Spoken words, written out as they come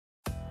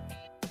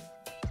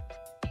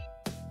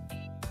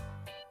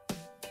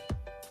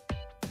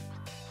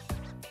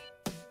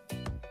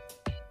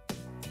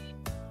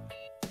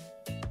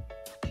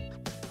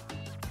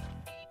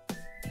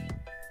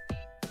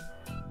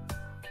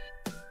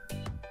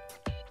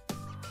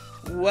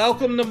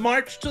Welcome to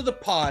March to the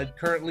Pod,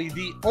 currently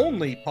the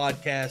only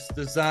podcast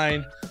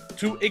designed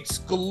to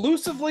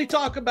exclusively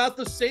talk about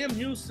the Sam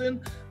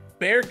Houston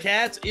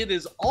Bearcats. It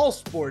is all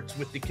sports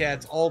with the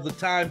Cats all the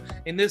time.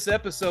 In this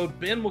episode,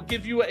 Ben will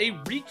give you a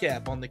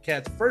recap on the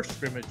Cats' first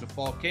scrimmage of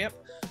fall camp.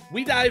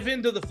 We dive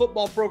into the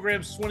football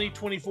program's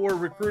 2024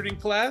 recruiting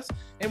class,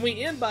 and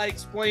we end by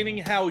explaining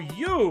how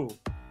you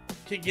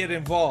can get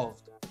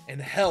involved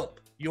and help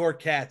your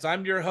Cats.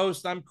 I'm your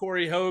host. I'm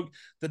Corey Hogue,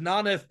 the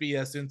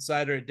non-FBS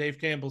insider at Dave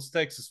Campbell's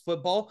Texas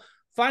Football.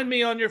 Find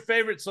me on your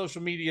favorite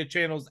social media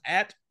channels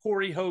at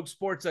Corey Hogue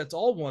Sports. That's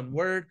all one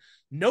word.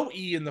 No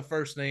E in the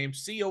first name.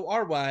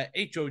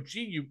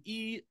 CORYHOGUE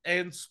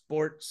and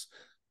Sports.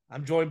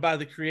 I'm joined by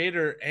the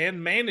creator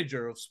and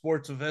manager of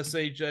sports of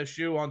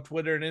SHSU on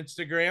Twitter and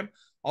Instagram.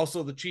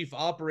 Also the chief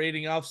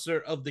operating officer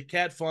of the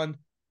Cat Fund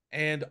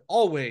and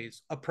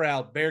always a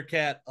proud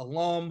Bearcat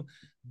alum,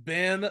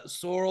 Ben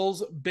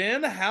Sorrells.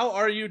 Ben, how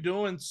are you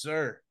doing,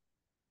 sir?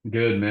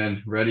 Good,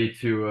 man. Ready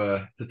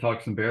to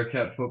talk some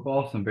Bearcat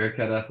football, some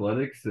Bearcat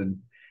athletics, and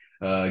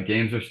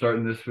games are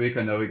starting this week.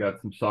 I know we got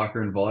some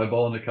soccer and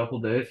volleyball in a couple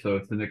days, so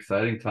it's an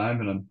exciting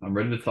time, and I'm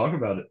ready to talk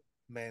about it.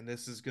 Man,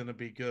 this is going to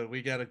be good.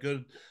 We got a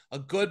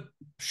good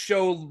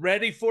show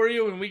ready for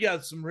you, and we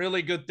got some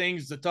really good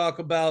things to talk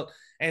about.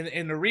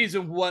 And the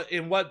reason what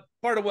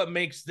part of what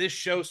makes this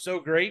show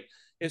so great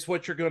is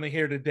what you're going to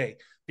hear today,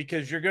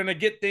 because you're going to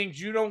get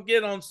things you don't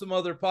get on some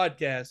other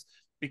podcasts,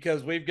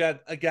 because we've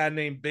got a guy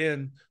named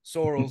Ben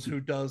Sorrells who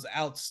does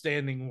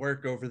outstanding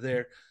work over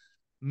there.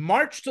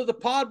 March to the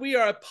Pod. We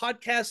are a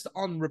podcast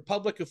on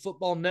Republic of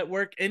Football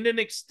Network and an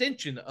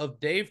extension of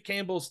Dave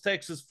Campbell's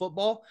Texas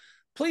Football.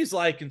 Please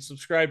like and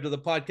subscribe to the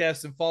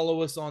podcast and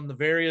follow us on the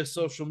various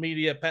social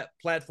media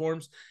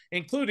platforms,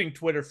 including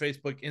Twitter,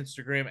 Facebook,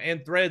 Instagram,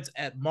 and Threads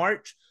at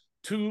March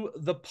to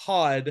the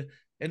Pod.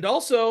 And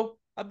also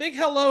a big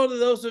hello to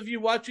those of you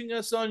watching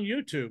us on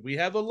YouTube. We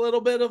have a little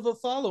bit of a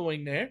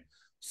following there.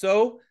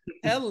 So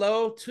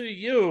hello to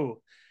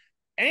you.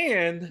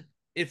 And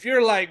if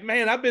you're like,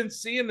 man, I've been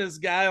seeing this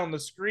guy on the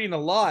screen a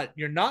lot,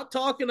 you're not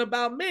talking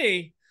about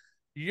me.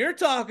 You're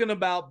talking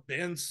about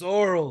Ben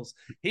Sorrells.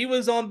 He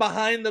was on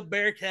Behind the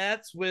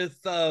Bearcats with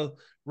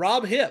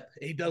Rob Hipp.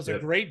 He does a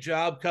great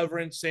job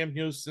covering Sam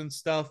Houston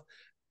stuff.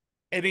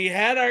 And he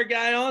had our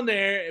guy on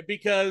there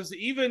because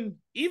even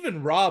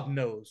Rob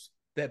knows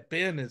that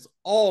Ben is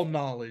all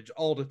knowledge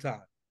all the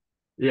time.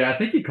 Yeah, I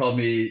think he called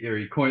me,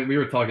 or we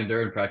were talking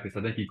during practice.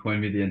 I think he coined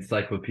me the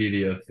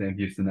encyclopedia of Sam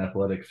Houston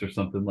athletics or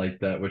something like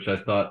that, which I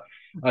thought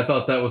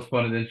that was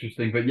fun and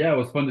interesting. But yeah, it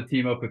was fun to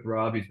team up with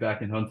Rob. He's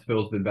back in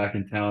Huntsville. He's been back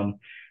in town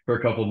for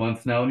a couple of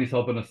months now, and he's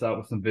helping us out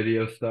with some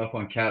video stuff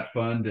on Cat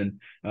Fund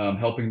and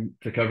helping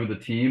to cover the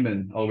team.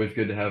 And always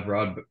good to have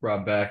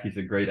Rob back. He's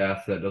a great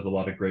asset, does a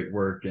lot of great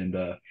work, and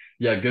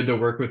yeah, good to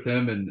work with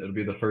him. And it'll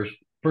be the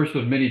first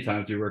of many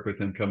times we work with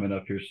him coming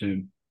up here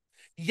soon.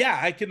 Yeah,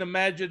 I can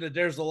imagine that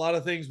there's a lot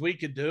of things we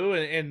could do,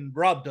 and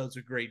Rob does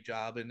a great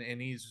job,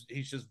 and he's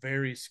just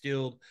very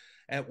skilled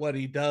at what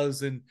he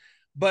does.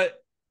 But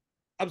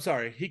I'm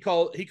sorry, he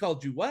called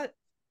you what?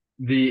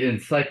 The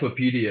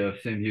encyclopedia of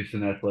Sam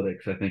Houston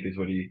athletics, I think, is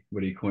what he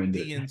coined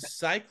it. The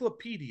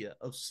encyclopedia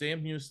of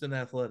Sam Houston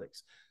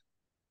athletics.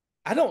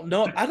 I don't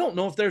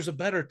know if there's a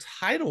better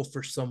title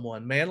for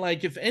someone, man.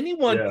 Like, if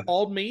anyone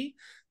called me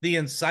the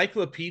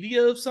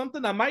encyclopedia of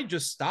something, I might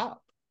just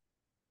stop.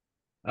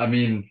 I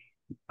mean,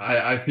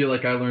 I feel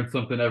like I learn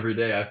something every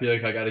day. I feel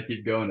like I got to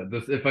keep going at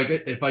this. If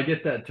I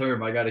get that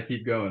term, I got to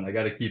keep going. I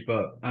got to keep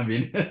up. I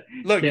mean,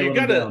 look, you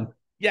got to.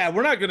 Yeah,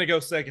 we're not going to go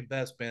second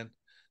best, Ben.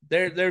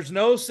 There's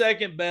no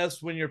second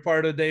best when you're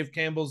part of Dave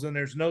Campbell's, and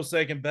there's no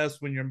second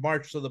best when you're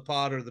March to the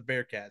Pod or the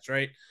Bearcats,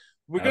 right?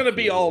 We're going to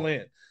be all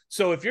in.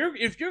 So if you're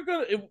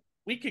going to,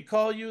 we could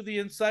call you the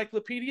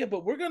encyclopedia,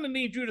 but we're going to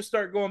need you to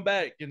start going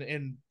back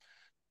and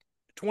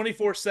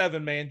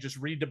 24/7, man. Just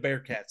read the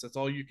Bearcats. That's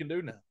all you can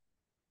do now.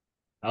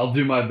 I'll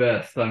do my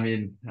best. I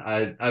mean,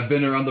 I've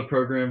been around the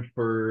program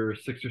for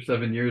 6 or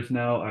 7 years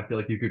now. I feel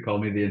like you could call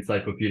me the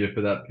encyclopedia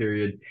for that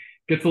period.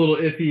 Gets a little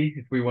iffy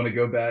if we want to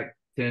go back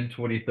 10,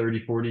 20,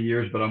 30, 40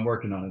 years, but I'm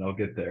working on it. I'll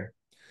get there.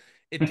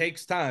 It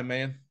takes time,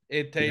 man.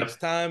 It takes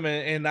time,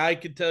 and I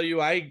can tell you,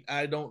 I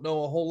don't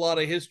know a whole lot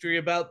of history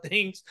about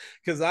things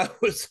because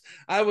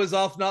I was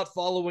off not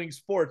following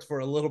sports for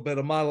a little bit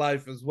of my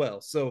life as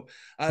well. So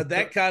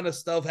that kind of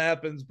stuff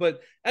happens. But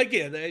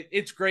again,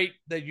 it's great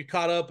that you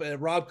caught up, and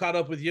Rob caught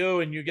up with you,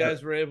 and you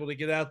guys were able to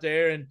get out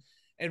there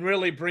and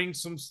really bring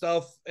some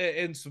stuff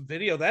and some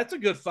video. That's a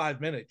good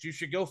 5 minutes. You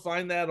should go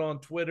find that on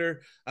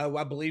Twitter.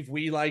 I believe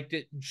we liked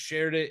it and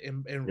shared it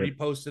and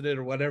reposted it,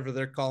 or whatever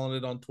they're calling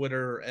it on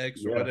Twitter or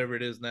X or whatever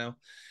it is now.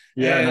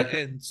 Yeah.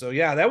 And so,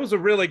 yeah, that was a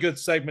really good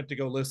segment to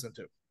go listen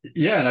to.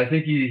 Yeah, and I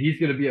think he's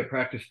going to be at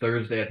practice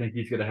Thursday. I think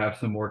he's going to have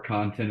some more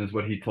content is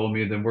what he told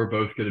me. And then we're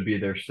both going to be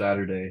there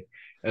Saturday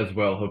as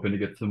well, hoping to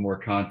get some more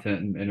content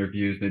and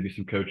interviews, maybe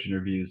some coach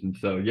interviews. And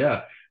so,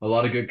 yeah, a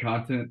lot of good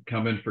content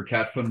coming for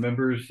Cat Fund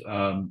members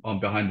on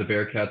Behind the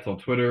Bearcats on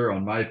Twitter,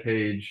 on my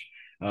page,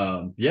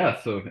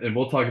 Yeah, so and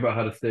we'll talk about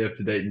how to stay up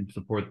to date and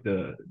support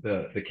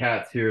the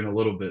cats here in a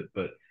little bit,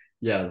 but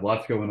yeah,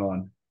 lots going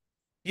on.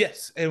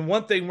 Yes, and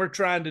one thing we're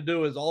trying to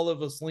do is all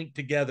of us link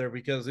together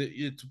because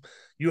it's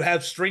you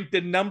have strength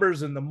in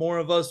numbers, and the more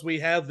of us we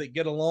have that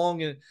get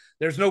along, and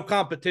there's no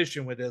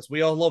competition with this.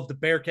 We all love the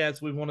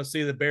Bearcats. We want to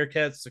see the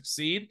Bearcats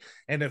succeed,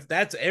 and if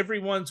that's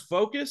everyone's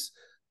focus,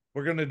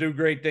 we're going to do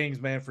great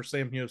things, man, for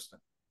Sam Houston.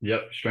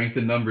 Yep, strength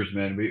in numbers,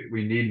 man.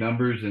 We need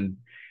numbers and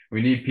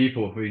we need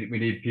people. We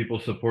need people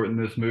supporting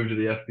this move to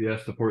the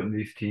FBS, supporting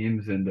these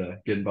teams, and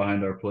getting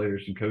behind our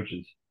players and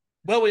coaches.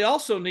 Well, we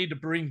also need to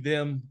bring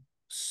them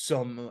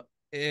some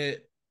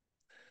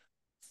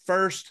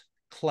first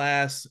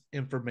class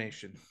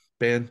information,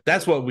 Ben.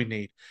 That's what we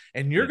need.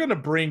 And you're going to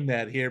bring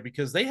that here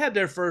because they had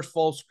their first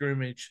fall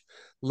scrimmage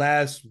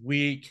last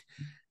week.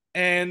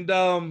 And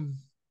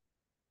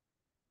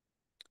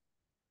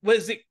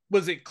was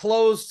it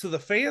closed to the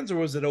fans or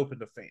was it open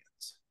to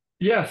fans?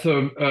 Yeah,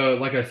 so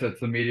like I said,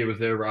 some media was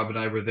there. Rob and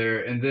I were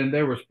there, and then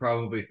there was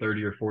probably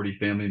 30 or 40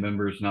 family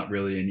members, not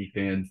really any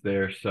fans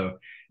there. So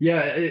yeah,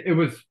 it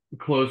was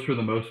closed for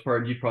the most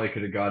part. You probably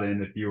could have got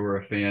in if you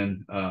were a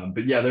fan,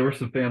 but yeah, there was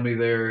some family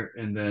there,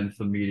 and then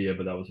some media,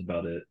 but that was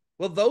about it.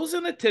 Well, those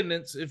in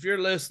attendance, if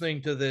you're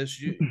listening to this,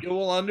 you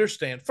will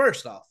understand.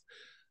 First off,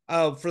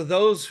 for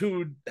those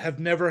who have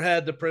never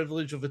had the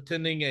privilege of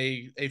attending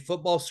a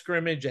football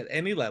scrimmage at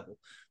any level,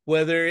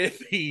 whether it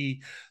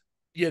be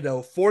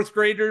fourth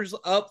graders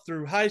up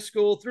through high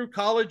school, through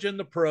college and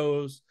the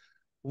pros,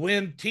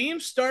 when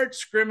teams start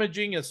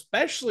scrimmaging,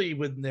 especially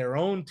with their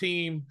own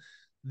team,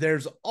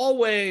 there's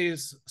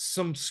always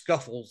some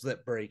scuffles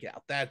that break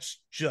out. That's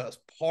just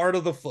part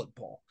of the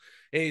football.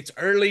 It's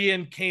early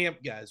in camp.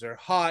 Guys are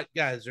hot.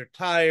 Guys are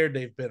tired.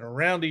 They've been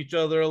around each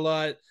other a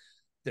lot.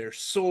 They're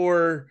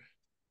sore.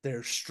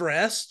 They're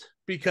stressed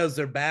because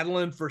they're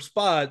battling for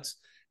spots.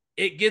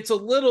 It gets a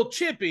little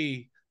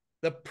chippy.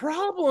 The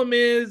problem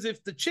is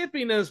if the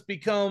chippiness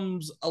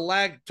becomes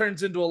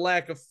turns into a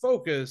lack of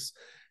focus.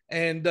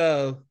 And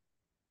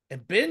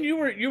Ben, you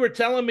were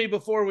telling me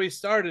before we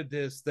started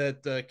this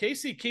that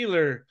Casey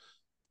Keeler,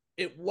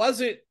 it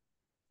wasn't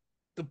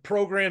the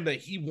program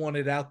that he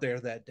wanted out there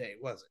that day,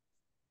 was it?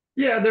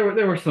 Yeah,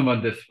 there were some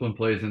undisciplined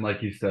plays, and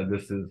like you said,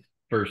 this is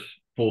first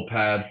full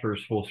pad,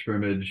 first full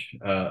scrimmage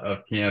of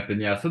camp,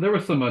 and yeah, so there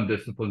was some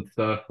undisciplined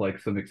stuff, like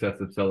some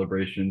excessive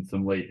celebrations,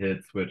 some late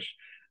hits, which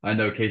I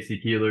know Casey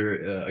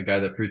Keeler, a guy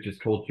that preaches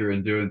culture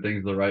and doing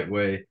things the right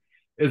way,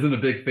 isn't a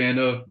big fan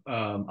of.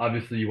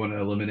 Obviously, you want to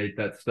eliminate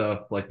that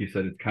stuff, like you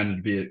said, it's kind of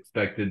to be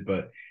expected,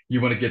 but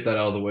you want to get that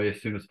out of the way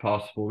as soon as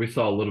possible. We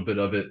saw a little bit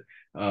of it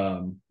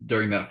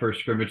during that first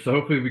scrimmage, so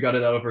hopefully we got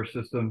it out of our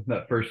system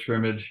that first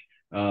scrimmage.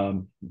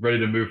 Ready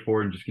to move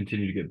forward and just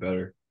continue to get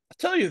better. I'll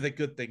tell you the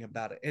good thing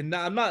about it. And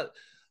I'm not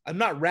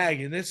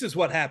ragging. This is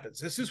what happens.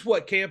 This is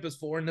what camp is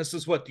for, and this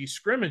is what these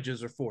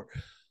scrimmages are for.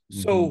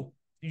 So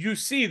you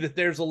see that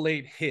there's a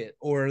late hit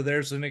or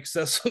there's an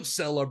excessive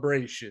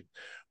celebration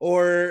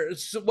or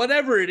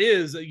whatever it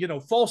is,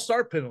 false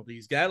start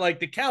penalties, guy, like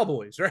the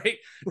Cowboys, right?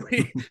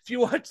 If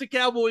you watch the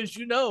Cowboys,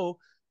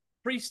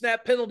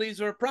 pre-snap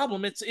penalties are a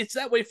problem. It's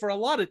that way for a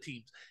lot of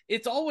teams.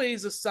 It's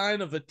always a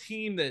sign of a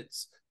team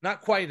that's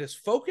not quite as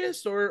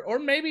focused or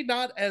maybe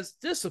not as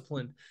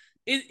disciplined.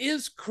 It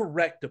is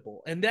correctable.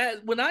 And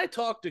that when I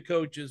talk to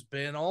coaches,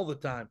 Ben, all the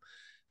time,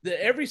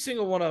 that every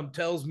single one of them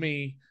tells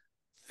me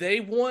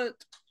they want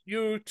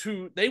you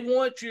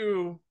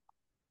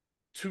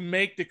to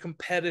make the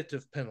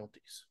competitive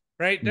penalties,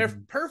 right?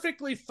 They're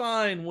perfectly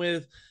fine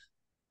with,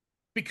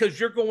 because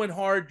you're going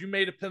hard, you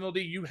made a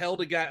penalty, you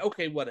held a guy,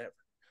 okay, whatever.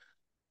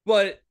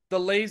 But the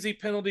lazy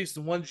penalties,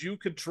 the ones you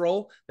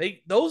control,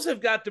 those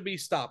have got to be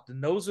stopped.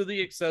 And those are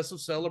the excessive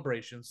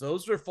celebrations.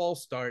 Those are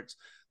false starts.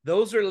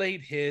 Those are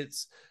late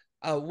hits.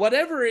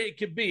 Whatever it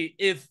could be,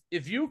 if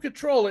you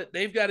control it,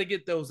 they've got to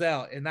get those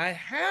out. And I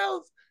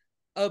have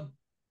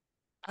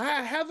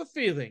a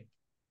feeling,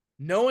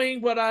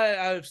 knowing what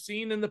I've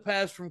seen in the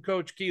past from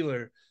Coach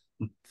Keeler,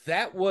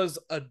 that was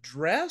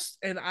addressed.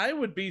 And I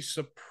would be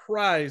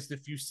surprised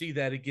if you see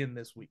that again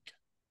this week.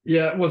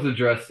 Yeah, it was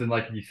addressed, and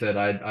like you said,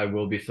 I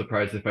will be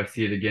surprised if I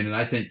see it again. And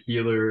I think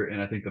Keeler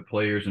and I think the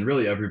players and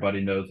really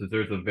everybody knows that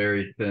there's a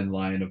very thin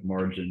line of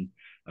margin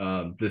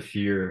this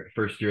year,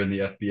 first year in the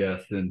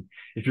FBS. And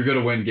if you're going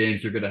to win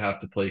games, you're going to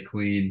have to play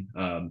clean,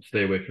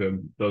 stay away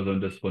from those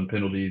undisciplined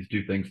penalties,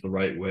 do things the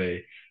right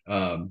way,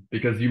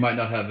 because you might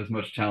not have as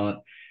much talent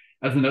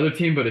as another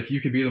team, but if you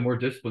could be the more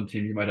disciplined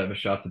team, you might have a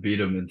shot to beat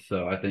them. And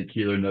so I think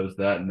Keeler knows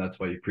that, and that's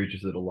why he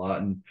preaches it a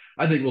lot. And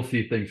I think we'll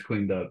see things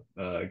cleaned up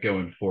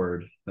going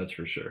forward. That's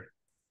for sure.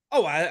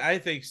 Oh, I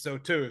think so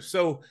too.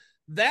 So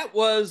that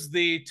was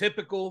the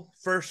typical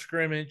first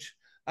scrimmage.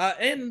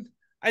 And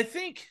I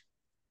think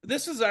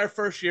this is our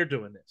first year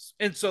doing this.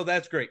 And so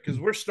that's great because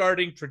we're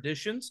starting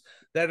traditions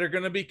that are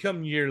going to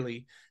become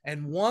yearly.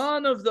 And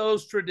one of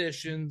those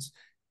traditions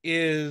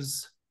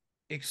is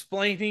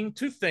explaining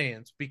to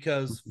fans,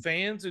 because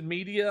fans and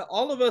media,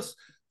 all of us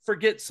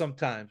forget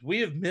sometimes.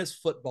 We have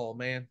missed football,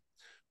 man.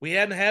 We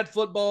hadn't had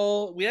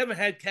football. We haven't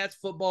had Cats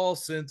football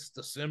since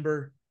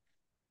December,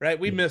 right?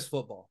 We miss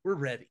football. We're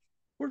ready.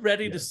 We're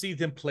ready to see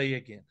them play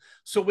again.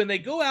 So when they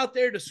go out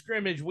there to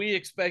scrimmage, we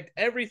expect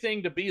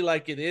everything to be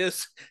like it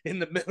is in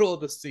the middle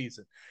of the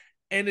season.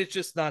 And it's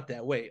just not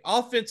that way.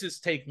 Offenses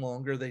take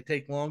longer. They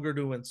take longer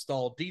to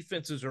install.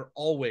 Defenses are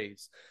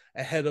always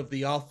ahead of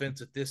the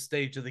offense at this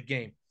stage of the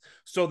game.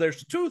 So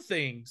there's two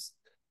things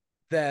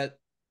that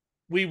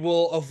we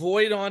will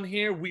avoid on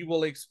here. We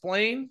will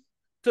explain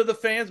to the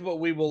fans, but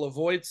we will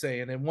avoid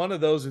saying. And one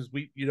of those is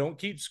you don't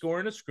keep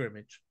scoring a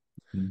scrimmage.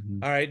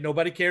 All right.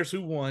 Nobody cares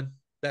who won.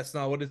 That's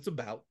not what it's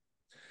about.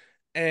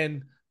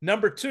 And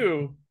number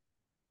two,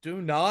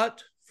 do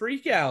not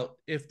freak out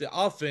if the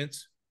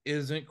offense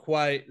isn't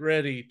quite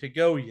ready to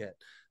go yet.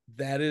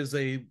 That is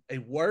a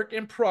work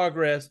in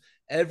progress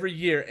every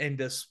year, and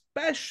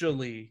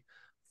especially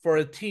for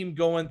a team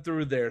going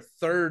through their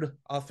third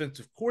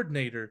offensive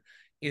coordinator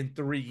in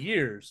 3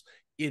 years,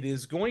 it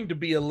is going to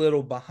be a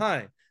little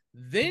behind.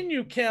 Then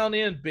you count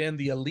in, Ben,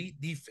 the elite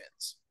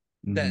defense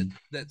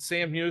that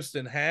Sam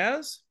Houston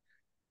has,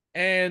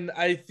 and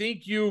I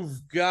think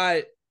you've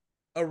got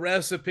a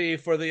recipe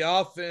for the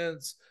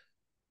offense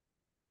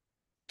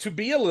to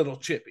be a little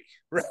chippy,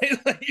 right?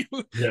 Like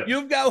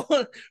you've got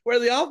one where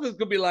the offense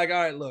gonna be like, all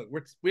right, look,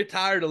 we're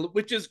tired of,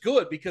 which is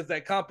good because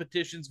that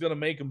competition is gonna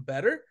make them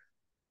better.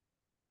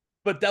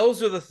 But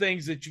those are the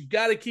things that you've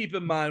got to keep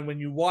in mind when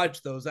you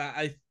watch those.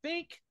 I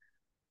think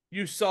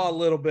you saw a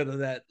little bit of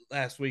that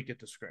last week at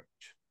the scrimmage.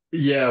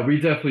 Yeah, we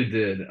definitely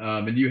did.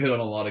 And you hit on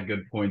a lot of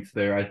good points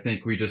there. I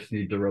think we just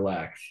need to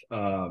relax.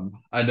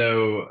 I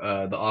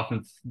know the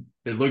offense,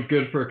 it looked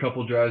good for a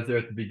couple drives there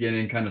at the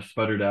beginning, kind of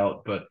sputtered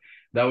out, but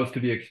that was to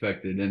be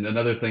expected. And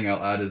another thing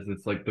I'll add is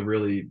it's like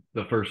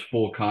the first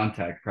full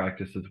contact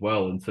practice as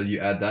well. And so you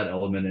add that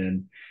element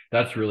in,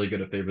 that's really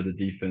going to favor the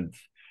defense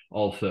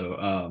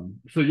also.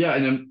 So yeah,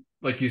 and then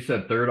like you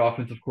said, third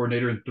offensive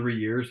coordinator in 3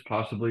 years,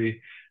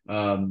 possibly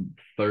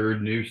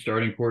third new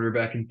starting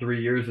quarterback in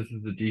 3 years. This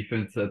is a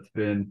defense that's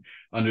been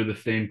under the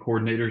same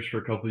coordinators for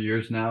a couple of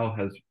years now,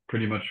 has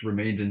pretty much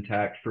remained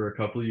intact for a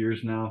couple of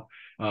years now.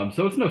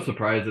 So it's no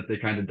surprise that they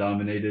kind of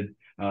dominated.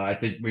 I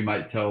think we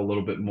might tell a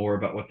little bit more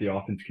about what the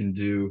offense can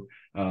do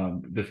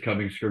this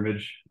coming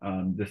scrimmage,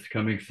 this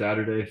coming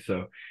Saturday.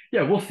 So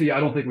yeah, we'll see.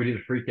 I don't think we need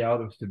to freak out.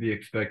 It was to be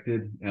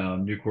expected.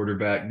 New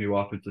quarterback, new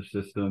offensive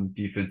system,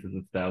 defense is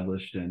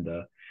established, and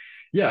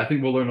yeah, I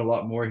think we'll learn a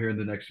lot more here in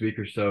the next week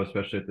or so,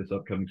 especially at this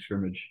upcoming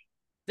scrimmage.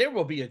 There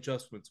will be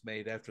adjustments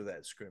made after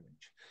that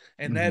scrimmage.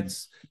 And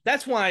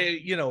that's why,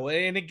 you know,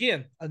 and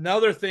again,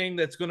 another thing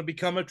that's going to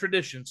become a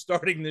tradition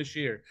starting this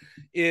year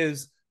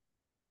is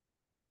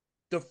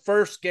the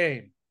first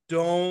game.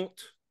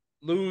 Don't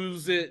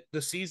lose it.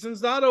 The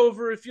season's not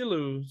over if you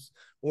lose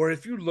or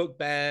if you look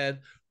bad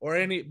or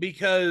any,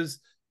 because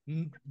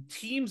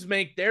teams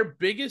make their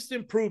biggest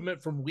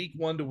improvement from week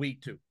 1 to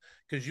week 2.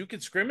 Because you can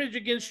scrimmage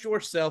against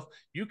yourself,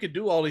 you can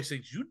do all these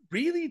things. You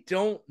really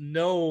don't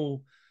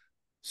know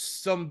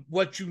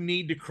what you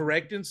need to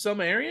correct in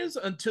some areas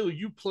until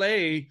you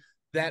play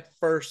that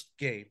first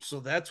game. So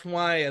that's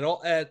why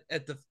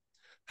at the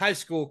high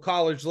school,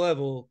 college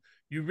level,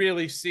 you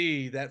really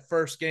see that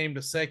first game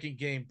to second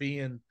game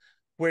being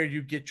where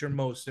you get your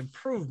most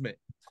improvement.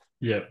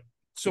 Yep.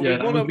 So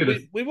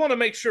we want to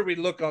make sure we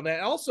look on that.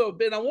 Also,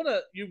 Ben, I want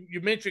to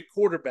you mentioned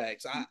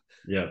quarterbacks.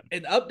 An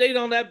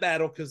update on that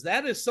battle, because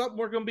that is something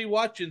we're going to be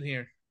watching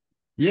here.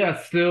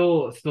 Yeah,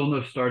 still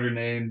no starter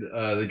named.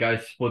 The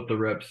guys split the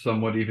reps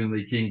somewhat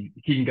evenly.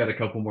 Keegan got a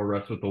couple more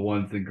reps with the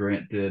ones than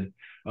Grant did.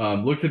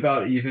 Looked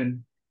about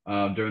even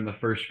during the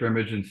first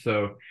scrimmage, and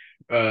so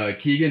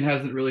Keegan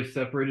hasn't really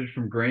separated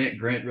from Grant.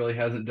 Grant really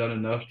hasn't done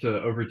enough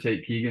to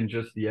overtake Keegan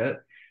just yet.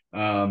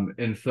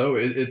 And so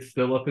it's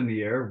still up in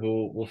the air.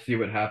 We'll see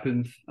what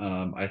happens.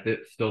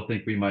 Still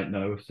think we might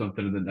know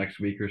something in the next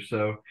week or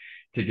so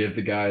to give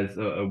the guys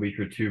a week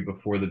or two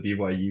before the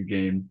BYU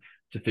game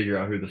to figure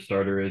out who the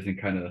starter is and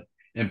kind of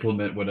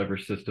implement whatever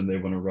system they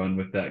want to run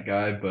with that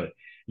guy. But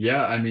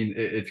yeah, I mean,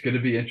 it's going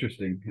to be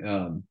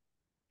interesting.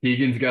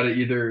 Keegan's got to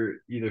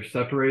either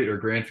separate or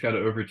Grant's got to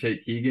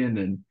overtake Keegan,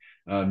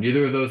 and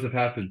neither of those have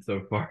happened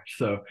so far.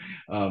 So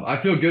I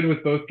feel good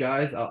with both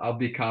guys. I'll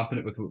be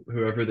confident with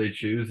whoever they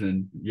choose.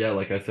 And yeah,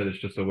 like I said, it's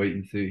just a wait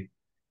and see.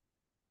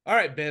 All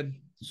right,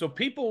 Ben. So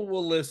people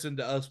will listen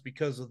to us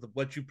because of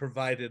what you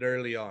provided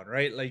early on,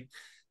 right? Like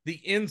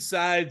the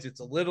insides, it's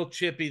a little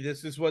chippy.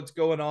 This is what's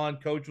going on.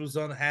 Coach was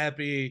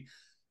unhappy.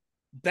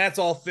 That's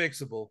all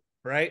fixable,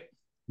 right?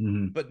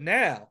 But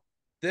now,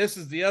 this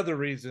is the other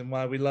reason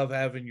why we love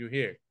having you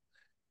here.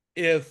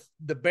 If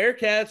the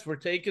Bearcats were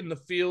taking the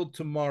field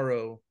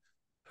tomorrow,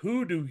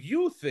 who do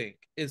you think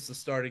is the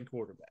starting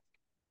quarterback?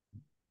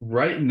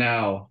 Right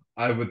now,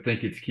 I would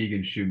think it's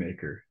Keegan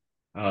Shoemaker.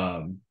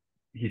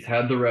 He's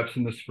had the reps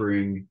in the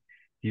spring.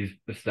 He's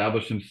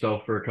established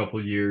himself for a couple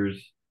of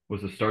years,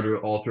 was a starter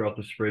all throughout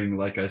the spring,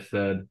 like I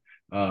said.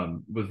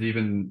 Grant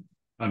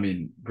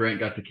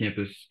got to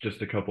campus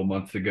just a couple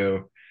months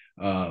ago.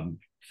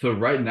 So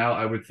right now,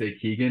 I would say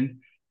Keegan.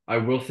 I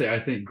will say I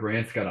think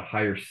Grant's got a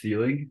higher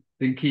ceiling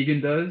than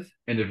Keegan does.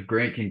 And if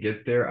Grant can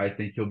get there, I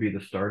think he'll be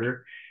the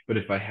starter. But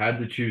if I had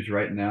to choose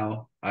right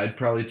now, I'd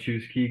probably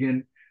choose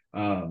Keegan.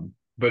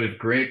 But if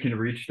Grant can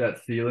reach that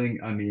ceiling,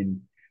 I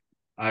mean,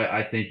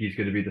 I think he's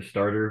going to be the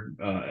starter.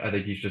 I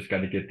think he's just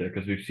got to get there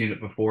because we've seen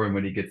it before. And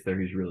when he gets there,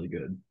 he's really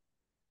good.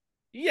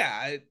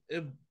 Yeah,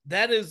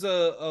 that is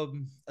a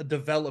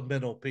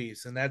developmental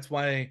piece, and that's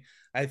why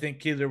I think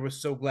Keeler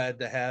was so glad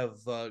to have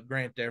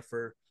Grant there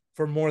for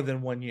more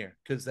than 1 year,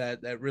 because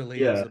that really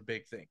is Yeah. a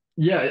big thing.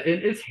 Yeah.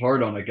 It's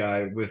hard on a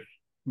guy with,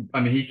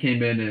 I mean, he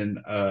came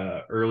in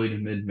early to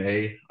mid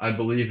May, I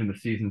believe, and the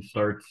season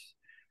starts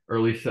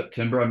early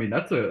September. I mean,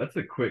 that's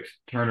a quick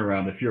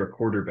turnaround if you're a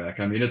quarterback.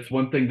 I mean, it's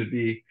one thing to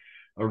be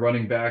a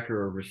running back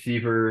or a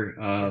receiver.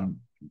 Yeah.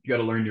 You got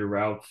to learn your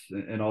routes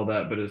and all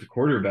that. But as a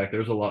quarterback,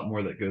 there's a lot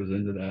more that goes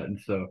into that. And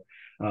so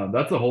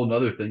that's a whole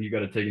nother thing you got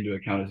to take into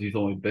account, is he's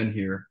only been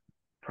here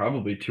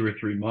probably 2 or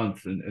 3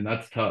 months, and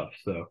that's tough.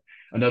 So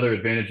another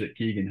advantage that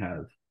Keegan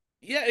has.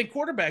 Yeah, and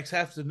quarterbacks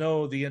have to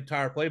know the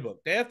entire playbook.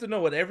 They have to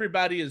know what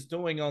everybody is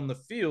doing on the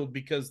field,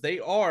 because they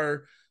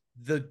are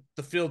the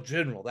field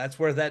general. That's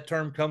where that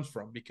term comes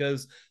from,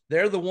 because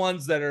they're the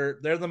ones they're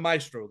the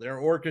maestro.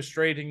 They're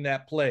orchestrating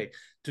that play.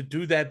 To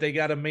do that, they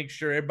got to make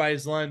sure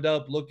everybody's lined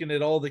up, looking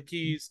at all the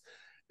keys.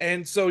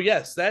 And so,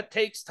 yes, that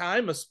takes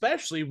time,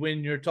 especially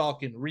when you're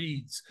talking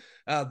reads.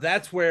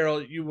 That's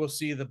where you will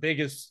see the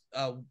biggest.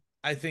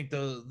 I think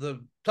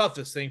the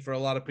toughest thing for a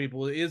lot of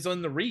people is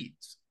on the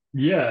reads.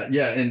 Yeah,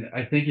 yeah, and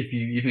I think if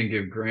you even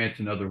give Grant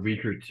another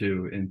week or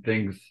two and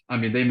things, I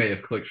mean, they may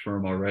have clicked for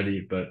him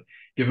already, but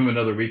give him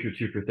another week or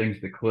two for things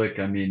to click.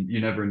 I mean,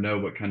 you never know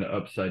what kind of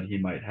upside he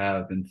might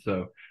have, and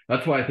so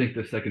that's why I think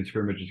the second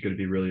scrimmage is going to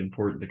be really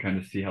important to kind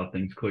of see how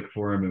things click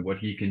for him and what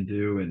he can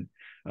do.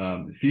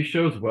 And if he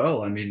shows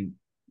well, I mean,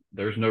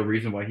 there's no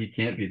reason why he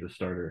can't be the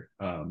starter.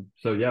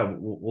 So yeah,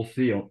 we'll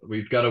see.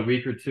 We've got a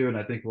week or two, and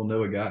I think we'll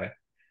know a guy.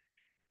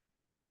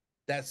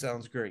 That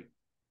sounds great.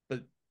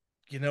 But,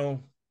 you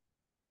know,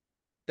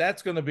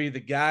 that's going to be the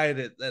guy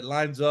that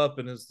lines up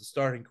and is the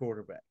starting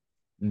quarterback.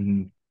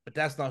 Mm-hmm. But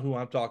that's not who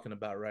I'm talking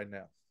about right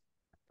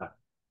now.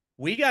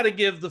 We got to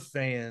give the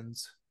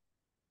fans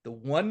the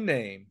one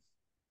name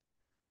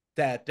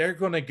that they're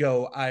going to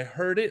go, I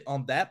heard it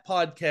on that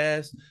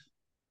podcast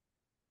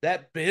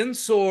that Ben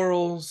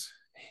Sorrells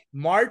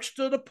marched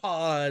to the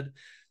pod.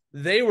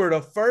 They were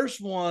the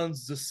first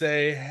ones to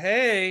say,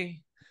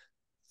 hey,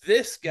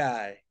 this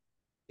guy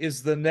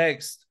is the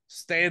next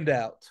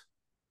standout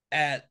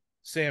at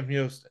Sam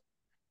Houston.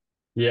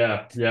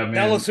 Yeah, yeah, Tell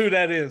man. us who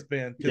that is,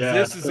 Ben, because Yeah,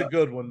 this is a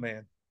good one,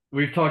 man.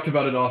 we've talked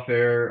about it off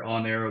air,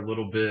 on air a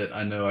little bit.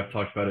 I know I've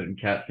talked about it in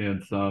Cat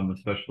Fan some,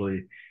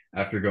 especially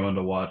after going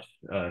to watch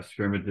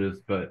scrimmages.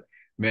 But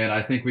man,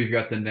 I think we've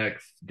got the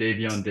next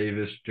Davion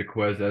Davis,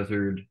 Jaquez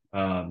Ezzard,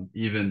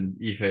 even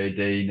Ife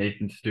Day,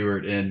 Nathan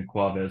Stewart, and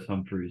Quavez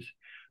Humphreys.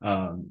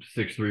 6'3"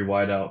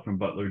 wideout from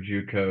Butler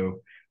JUCO.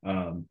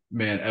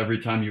 Man,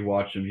 every time you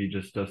watch him, he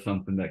just does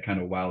something that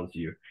kind of wows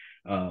you.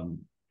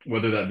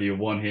 Whether that be a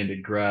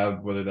one-handed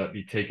grab, whether that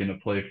be taking a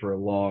play for a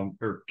long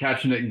or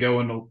catching it and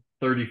going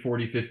 30,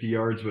 40, 50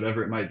 yards,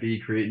 whatever it might be,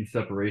 creating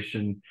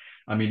separation.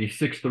 I mean, he's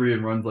 6'3"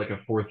 and runs like a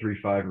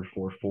 4.35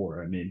 or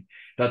 4.4. I mean,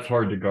 that's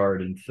hard to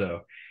guard. And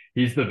so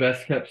he's the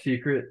best kept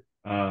secret.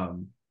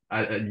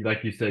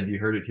 Like you said, you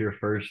heard it here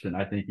first, and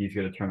I think he's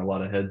going to turn a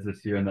lot of heads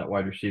this year, and that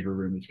wide receiver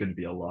room is going to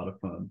be a lot of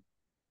fun.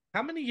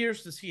 How many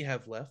years does he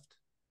have left?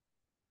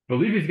 I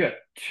believe he's got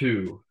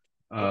two.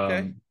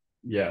 Okay.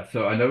 Yeah,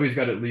 so I know he's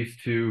got at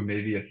least two,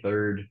 maybe a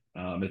third.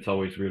 It's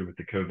always weird with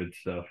the COVID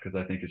stuff because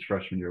I think his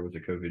freshman year was a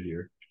COVID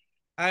year.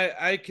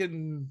 I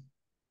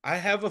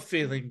have a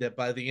feeling that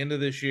by the end of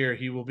this year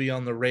he will be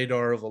on the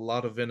radar of a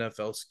lot of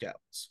NFL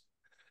scouts.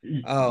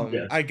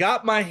 Yes. I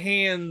got my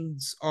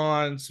hands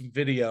on some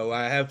video.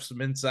 I have some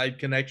inside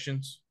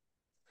connections.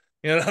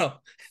 You know,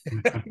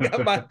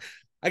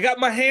 I got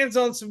my hands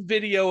on some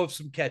video of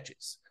some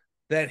catches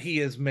that he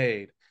has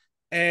made.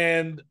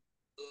 And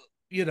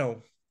you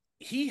know,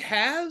 he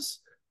has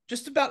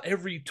just about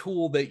every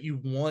tool that you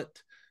want,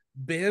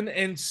 Ben.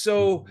 And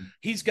so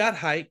he's got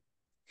height,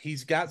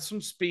 he's got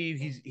some speed,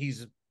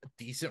 he's a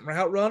decent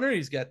route runner,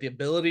 he's got the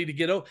ability to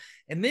get over,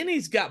 and then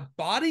he's got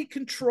body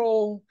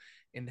control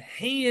and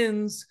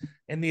hands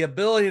and the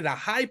ability to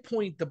high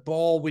point the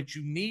ball, which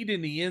you need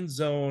in the end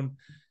zone.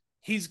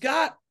 He's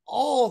got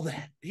all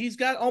that. He's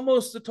got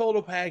almost the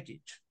total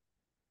package.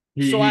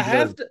 He, So he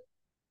does.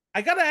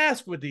 I gotta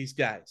ask with these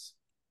guys,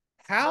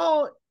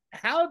 how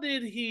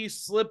did he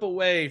slip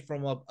away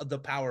from the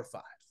Power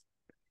Five?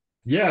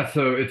 Yeah,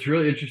 so it's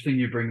really interesting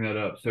you bring that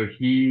up. So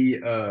he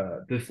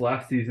this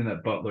last season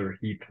at Butler,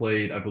 he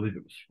played, I believe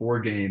it was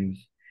 4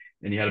 games,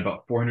 and he had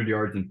about 400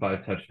 yards and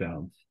 5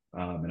 touchdowns.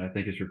 And I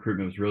think his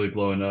recruitment was really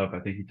blowing up. I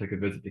think he took a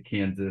visit to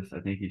Kansas. I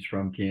think he's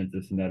from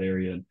Kansas in that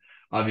area. And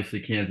obviously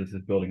Kansas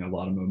is building a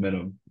lot of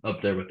momentum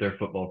up there with their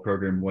football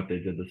program and what they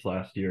did this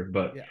last year.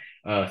 But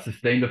Yeah.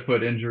 sustained a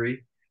foot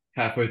injury.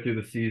 halfway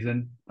through the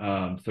season.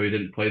 So he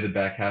didn't play the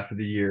back half of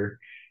the year.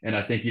 And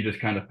I think he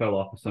just kind of fell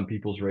off of some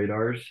people's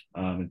radars.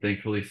 And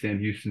thankfully Sam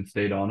Houston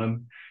stayed on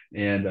him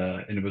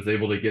and was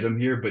able to get him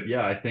here. But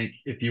yeah, I think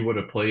if he would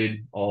have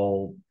played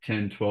all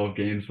 10, 12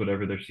 games,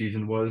 whatever their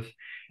season was,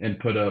 and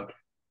put up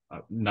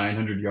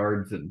 900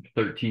 yards and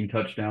 13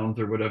 touchdowns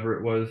or whatever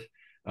it was,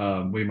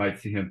 we might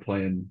see him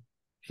playing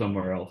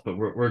somewhere else. But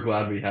we're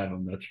glad we have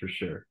him. That's for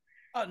sure.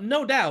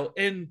 No doubt.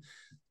 And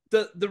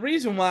the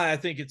reason why I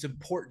think it's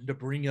important to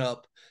bring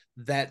up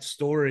that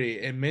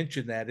story and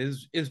mention that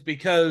is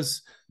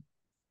because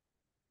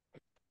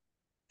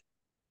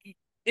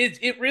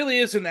it really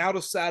is an out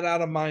of sight,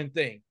 out of mind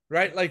thing,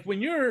 right? Like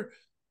when you're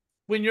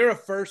a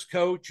first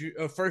coach,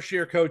 a first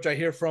year coach, I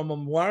hear from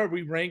them, why are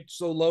we ranked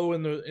so low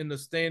in the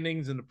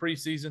standings in the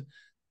preseason?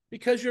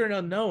 Because you're an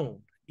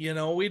unknown. You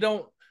know, we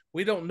don't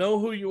know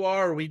who you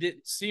are. We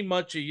didn't see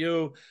much of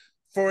you.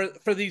 For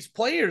these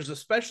players,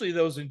 especially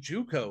those in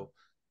JUCO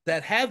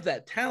that have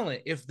that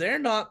talent, if they're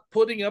not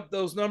putting up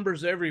those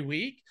numbers every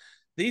week,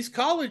 these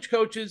college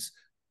coaches,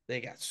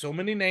 they got so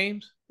many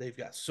names, they've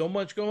got so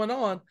much going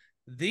on.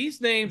 These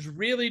names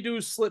really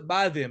do slip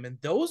by them. And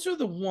those are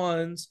the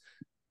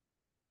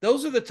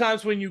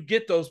times when you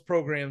get those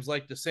programs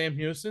like the Sam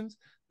Houstons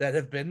that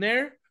have been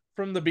there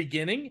from the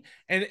beginning,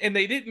 and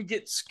they didn't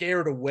get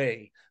scared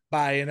away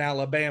by an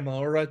Alabama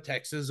or a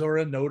Texas or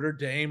a Notre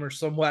Dame or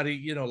somebody,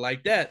 you know,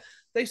 like that.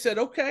 They said,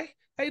 okay,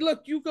 hey,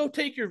 look, you go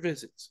take your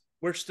visits.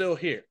 We're still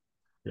here.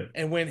 Yep.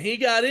 And when he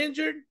got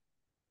injured,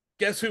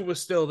 guess who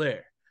was still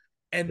there?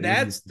 And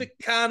that's the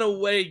kind of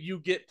way you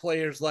get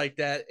players like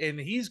that. And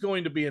he's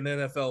going to be an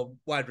NFL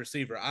wide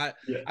receiver.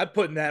 I'm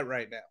putting that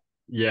right now.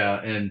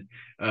 Yeah, and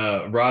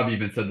Rob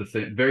even said the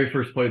same. Very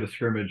first play of the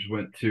scrimmage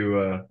went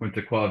to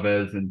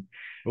Quavez, and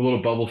a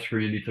little bubble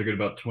screen. He took it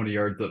about 20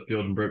 yards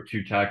upfield and broke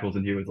 2 tackles,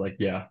 and he was like,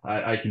 "Yeah,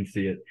 I can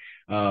see it."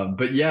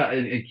 But yeah,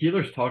 and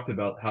Keeler's talked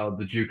about how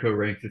the JUCO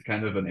ranks is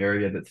kind of an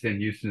area that Sam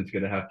Houston is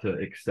going to have to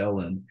excel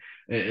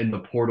in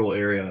the portal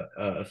area,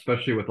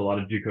 especially with a lot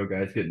of JUCO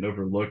guys getting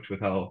overlooked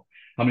with how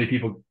many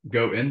people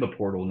go in the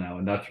portal now,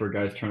 and that's where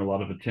guys turn a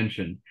lot of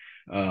attention.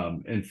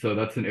 And so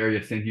that's an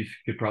area Sam Houston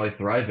could probably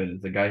thrive in,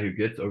 is a guy who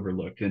gets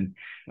overlooked. And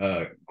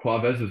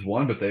Quavez is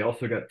one, but they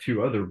also got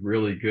 2 other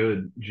really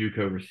good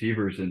JUCO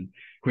receivers, and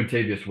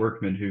Quintavious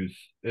Workman, who's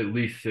at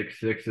least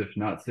 6'6", if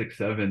not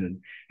 6'7", and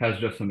has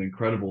just some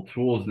incredible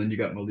tools. And then you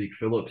got Malik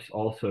Phillips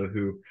also,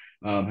 who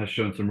has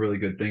shown some really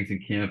good things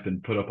in camp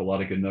and put up a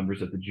lot of good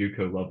numbers at the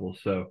JUCO level.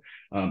 So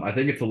I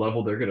think it's a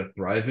level they're going to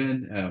thrive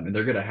in, and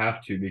they're going to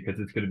have to, because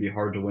it's going to be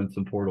hard to win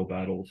some portal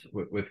battles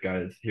with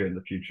guys here in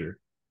the future.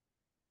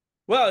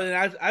 Well,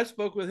 and I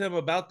spoke with him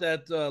about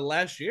that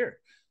last year,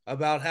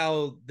 about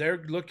how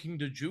they're looking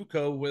to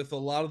JUCO with a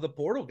lot of the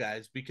portal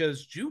guys,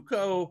 because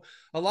JUCO,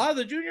 a lot of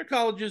the junior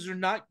colleges are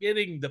not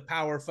getting the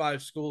Power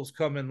 5 schools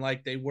coming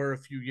like they were a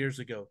few years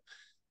ago.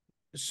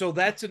 So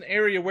that's an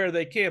area where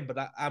they can.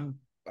 But I'm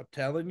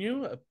telling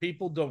you,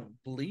 people don't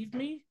believe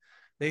me.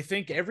 They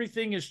think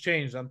everything has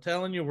changed. I'm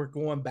telling you, we're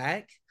going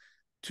back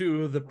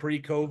to the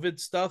pre-COVID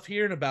stuff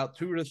here in about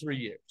 2 to 3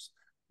 years.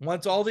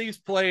 Once all these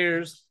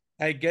players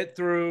get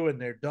through and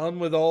they're done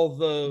with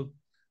all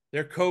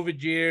their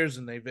COVID years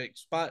and they've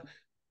expired,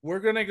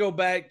 we're going to go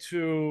back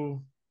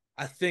to,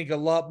 I think, a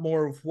lot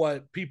more of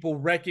what people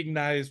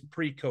recognize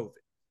pre-COVID.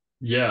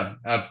 Yeah,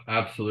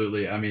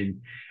 absolutely. I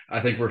mean, I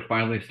think we're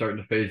finally starting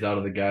to phase out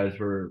of the guys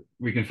where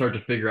we can start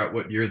to figure out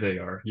what year they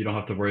are. You don't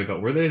have to worry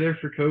about, were they there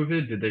for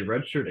COVID? Did they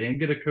redshirt and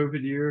get a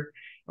COVID year?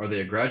 Are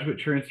they a graduate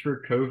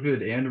transfer,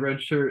 COVID and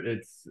redshirt?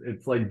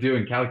 It's like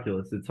doing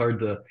calculus. It's hard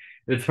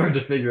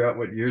to figure out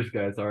what years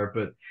guys are.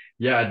 But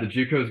yeah, the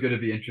JUCO is going to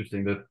be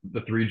interesting.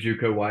 The 3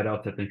 JUCO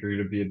wideouts, I think, are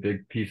going to be a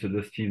big piece of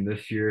this team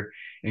this year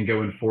and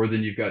going forward.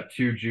 Then you've got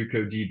 2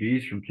 JUCO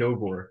DBs from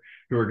Kilgore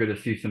who are going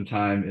to see some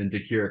time in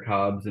Dakira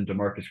Cobbs and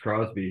DeMarcus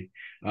Crosby.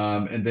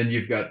 And then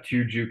you've got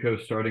 2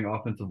 JUCO starting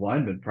offensive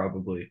linemen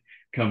probably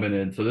coming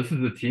in. So this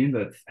is a team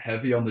that's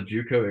heavy on the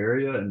JUCO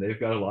area, and they've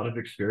got a lot of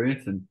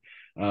experience, and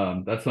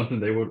that's something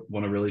they would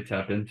want to really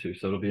tap into.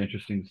 So it'll be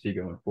interesting to see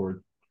going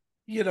forward.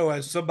 You know,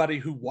 as somebody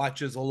who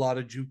watches a lot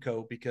of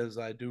JUCO, because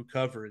I do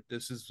cover it,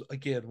 this is,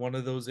 again, one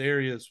of those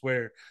areas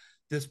where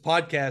this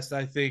podcast,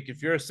 I think,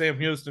 if you're a Sam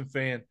Houston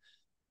fan,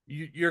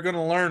 you're going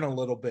to learn a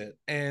little bit.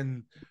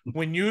 And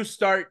when you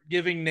start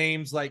giving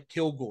names like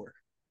Kilgore,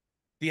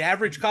 the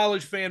average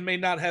college fan may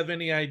not have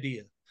any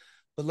idea.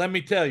 But let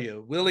me tell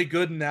you, Willie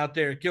Gooden out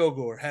there at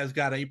Kilgore has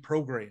got a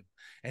program,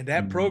 and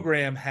that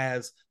program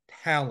has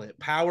talent,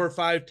 Power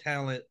 5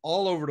 talent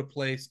all over the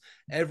place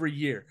every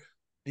year.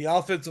 The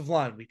offensive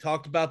line, we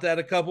talked about that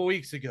a couple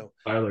weeks ago.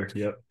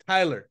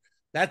 Tyler,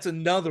 that's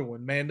another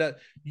one, man. That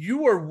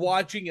you are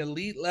watching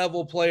elite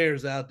level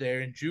players out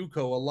there in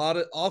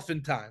JUCO.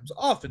 Oftentimes,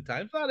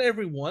 not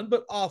everyone,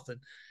 but often,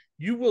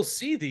 you will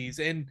see these.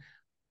 And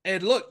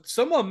look,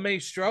 some of them may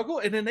struggle,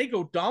 and then they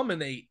go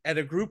dominate at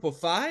a group of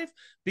 5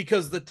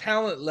 because the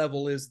talent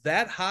level is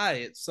that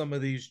high at some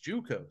of these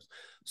JUCOs.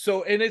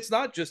 So, and it's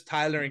not just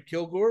Tyler and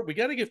Kilgore. We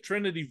got to give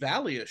Trinity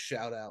Valley a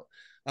shout out.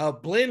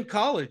 Blinn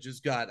College has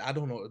got, I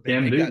don't know,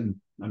 Cam they got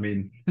Newton. I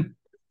mean,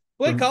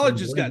 Blinn College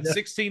has Blinn, got yeah.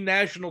 16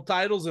 national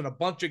titles and a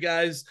bunch of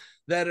guys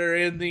that are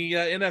in the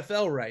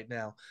NFL right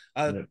now.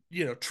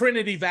 Yeah.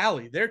 Trinity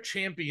Valley, they're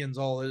champions.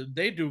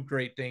 They do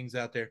great things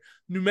out there.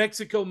 New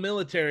Mexico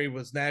Military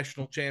was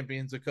national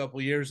champions a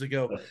couple years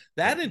ago.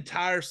 That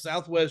entire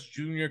Southwest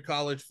Junior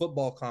College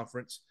Football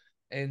Conference,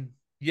 and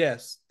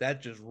yes,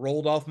 that just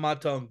rolled off my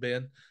tongue,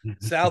 Ben.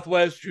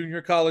 Southwest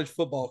Junior College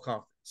Football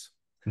Conference.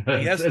 The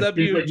It seems like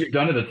SWJ, you've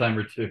done it a time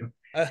or two.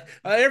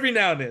 every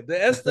now and then, the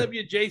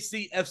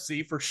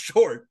SWJCFC for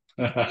short.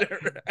 I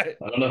Right?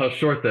 don't know how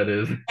short that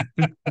is.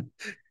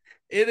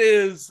 It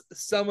is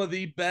some of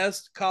the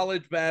best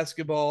college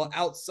basketball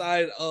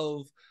outside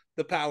of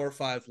the Power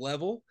Five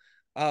level.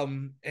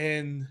 And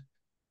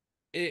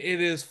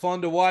it is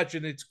fun to watch,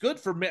 and it's good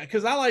for me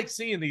because I like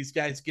seeing these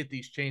guys get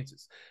these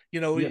chances.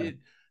 Yeah.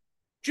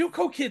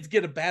 JUCO kids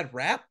get a bad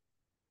rap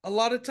a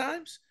lot of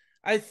times.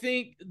 I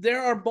think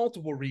there are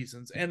multiple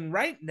reasons. And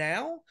right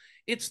now,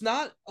 it's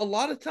not a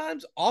lot of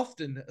times,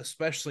 often,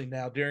 especially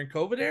now during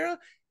COVID era,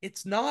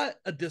 it's not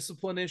a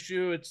discipline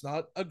issue. It's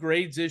not a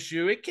grades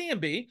issue. It can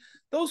be.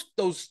 Those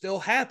still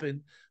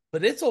happen,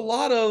 but it's a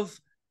lot of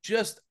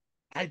just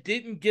I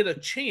didn't get a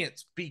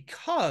chance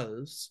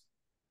because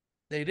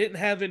they didn't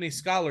have any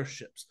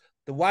scholarships.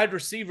 The wide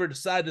receiver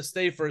decided to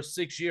stay for a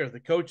 6 year. The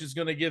coach is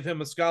going to give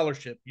him a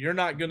scholarship. You're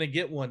not going to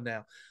get one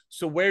now.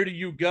 So where do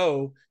you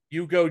go?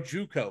 You go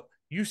JUCO.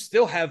 You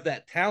still have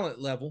that talent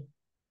level.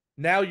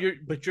 Now you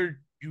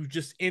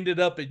just ended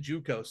up at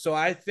JUCO. So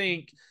I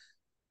think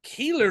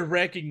Keeler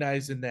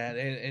recognizing that,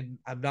 and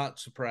I'm not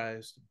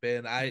surprised,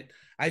 Ben.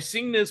 I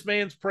sing this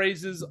man's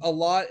praises a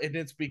lot, and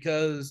it's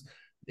because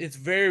it's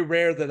very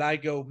rare that I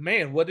go,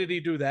 man, what did he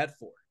do that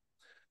for?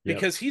 Yep.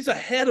 Because he's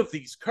ahead of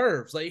these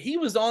curves. Like he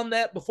was on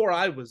that before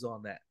I was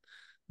on that.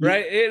 Yeah.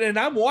 Right. And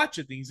I'm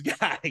watching these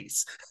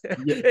guys.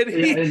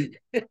 Yeah.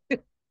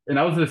 And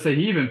I was going to say,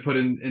 he even put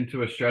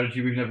into a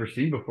strategy we've never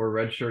seen before,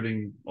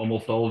 redshirting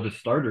almost all of his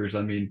starters.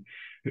 I mean,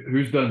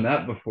 who's done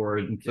that before?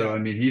 And so, yeah. I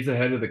mean, he's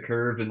ahead of the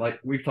curve. And like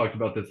we've talked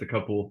about this a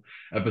couple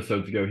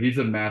episodes ago, he's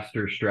a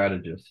master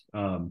strategist.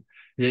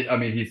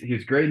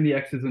 He's great in the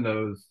X's and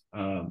O's.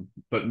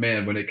 But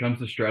man, when it comes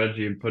to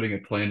strategy and putting a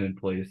plan in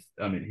place,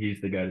 I mean, he's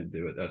the guy to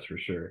do it. That's for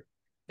sure.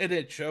 And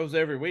it shows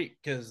every week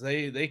because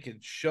they can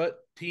shut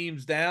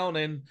teams down,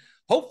 and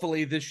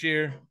hopefully this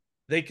year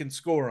they can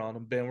score on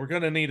them, Ben. We're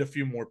going to need a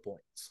few more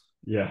points.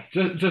 Yeah,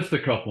 just a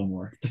couple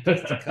more.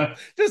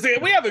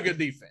 We have a good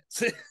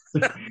defense.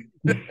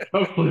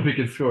 Hopefully we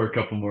can score a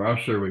couple more.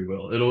 I'm sure we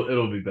will.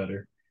 It'll be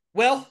better.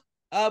 Well,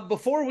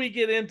 before we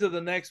get into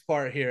the next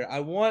part here,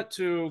 I'm going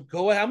to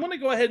go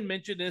ahead and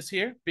mention this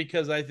here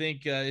because I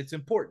think it's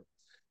important,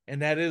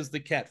 and that is the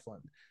Cat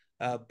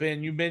Fund.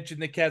 Ben, you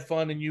mentioned the Cat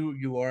Fund, and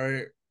you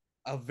are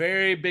a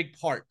very big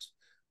part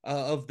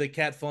of the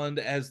Cat Fund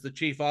as the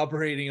chief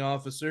operating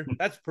officer.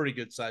 That's a pretty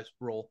good sized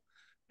role.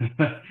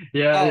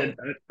 Yeah,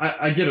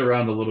 I get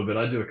around a little bit.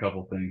 I do a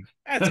couple things.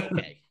 That's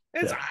okay.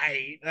 It's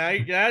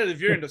yeah. If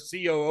you're into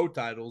COO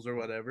titles or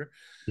whatever.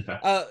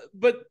 Yeah.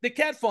 But the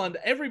Cat Fund,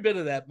 every bit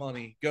of that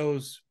money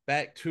goes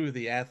back to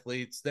the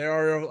athletes. There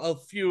are a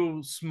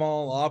few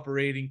small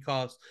operating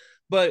costs,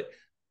 but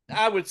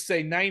I would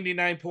say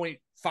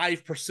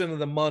 99.5% of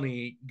the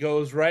money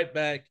goes right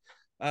back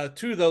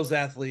to those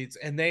athletes.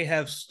 And they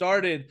have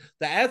started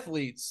the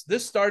athletes.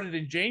 This started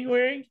in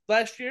January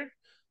last year.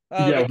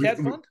 The Cat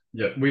Fund?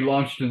 We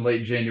launched in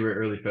late January,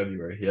 early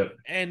February. Yep.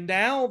 And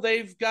now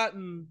they've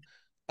gotten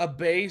a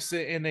base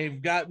and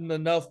they've gotten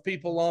enough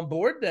people on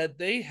board that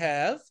they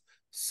have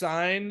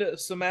signed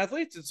some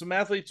athletes, and some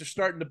athletes are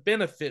starting to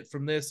benefit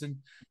from this.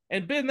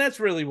 And Ben, that's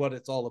really what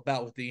it's all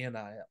about with the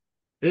NIL.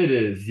 It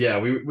is. Yeah.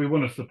 We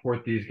want to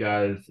support these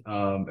guys.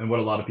 And what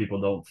a lot of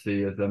people don't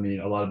see is, I mean,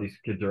 a lot of these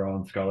kids are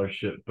on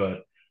scholarship,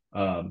 but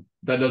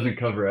that doesn't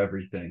cover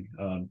everything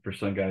for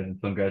some guys, and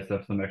some guys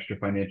have some extra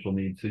financial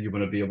needs. So you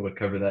want to be able to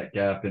cover that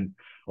gap and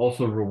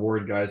also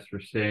reward guys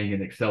for staying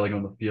and excelling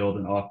on the field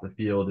and off the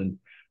field. And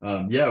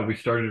we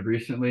started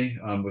recently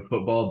with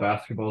football.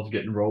 Basketball is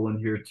getting rolling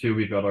here too.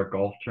 We've got our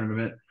golf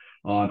tournament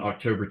on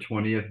October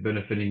 20th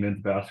benefiting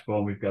men's basketball.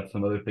 And we've got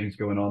some other things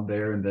going on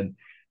there. And then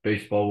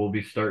baseball will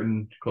be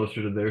starting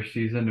closer to their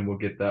season, and we'll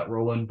get that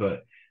rolling.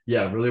 But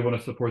yeah, really want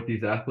to support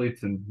these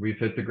athletes, and we've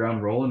hit the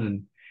ground rolling,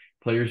 and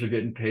players are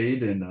getting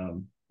paid,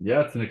 and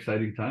it's an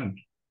exciting time.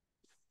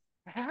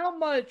 How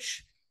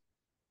much,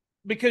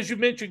 because you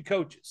mentioned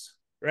coaches,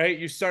 right?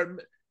 You start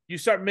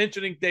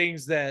mentioning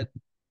things that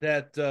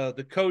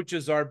the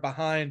coaches are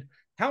behind.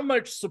 How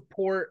much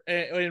support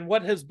and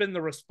what has been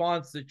the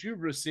response that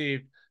you've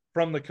received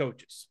from the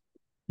coaches?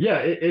 Yeah,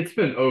 it's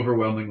been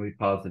overwhelmingly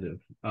positive.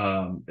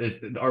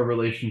 Our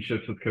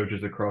relationships with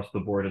coaches across the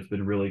board has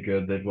been really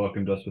good. They've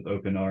welcomed us with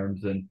open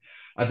arms, and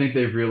I think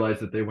they've realized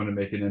that they want to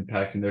make an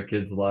impact in their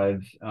kids'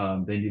 lives.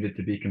 They needed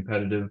to be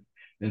competitive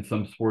in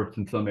some sports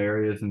in some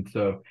areas, and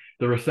so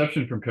the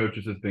reception from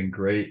coaches has been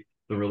great.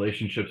 The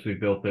relationships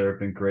we've built there have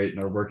been great,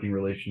 and our working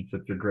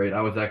relationships are great.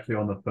 I was actually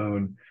on the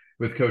phone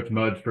with Coach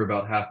Mudge for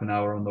about half an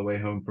hour on the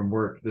way home from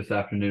work this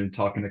afternoon,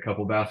 talking a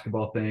couple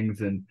basketball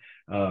things and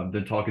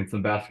then talking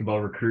some basketball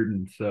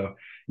recruiting. So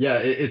yeah,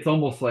 it's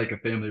almost like a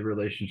family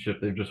relationship.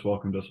 They've just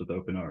welcomed us with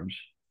open arms.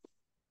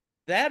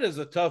 That is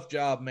a tough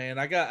job, man.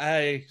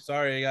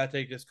 Sorry, I gotta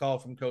take this call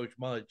from Coach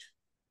Mudge.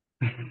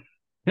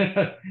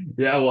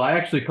 Yeah, well, I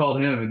actually called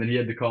him and then he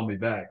had to call me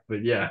back.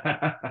 But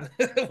yeah.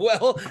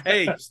 Well,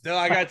 hey, still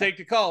I gotta take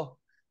the call.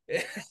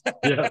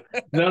 Yeah.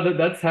 No,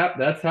 that's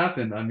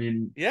happened. I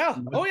mean, Yeah.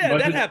 Oh yeah, Mudge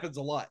that and, happens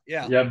a lot.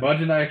 Yeah. yeah,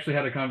 Mudge and I actually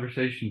had a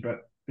conversation, but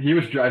he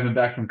was driving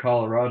back from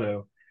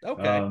Colorado.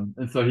 Okay.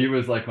 And so he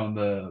was like on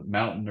the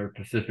mountain or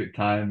Pacific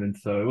time. And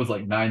so it was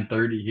like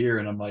 9:30 here.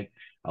 And I'm like,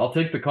 I'll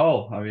take the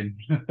call. I mean,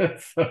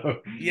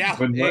 so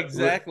Yeah,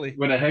 exactly.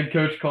 when a head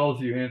coach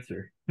calls, you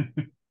answer.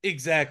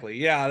 Exactly.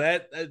 Yeah,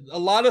 that a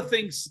lot of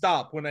things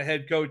stop when a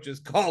head coach is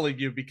calling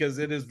you because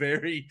it is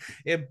very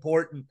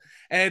important.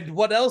 And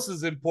what else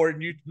is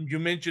important? You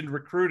mentioned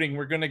recruiting.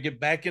 We're going to get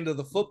back into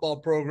the football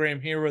program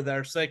here with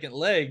our second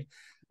leg,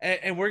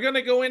 and we're going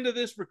to go into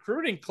this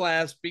recruiting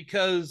class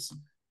because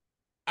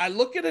I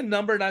look at a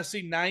number and I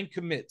see 9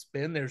 commits.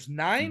 Ben, there's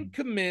 9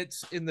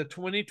 commits in the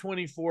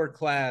 2024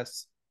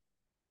 class.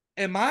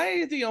 Am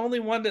I the only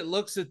one that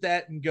looks at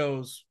that and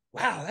goes,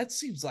 "Wow, that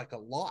seems like a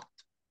lot"?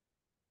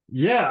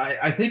 Yeah,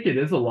 I think it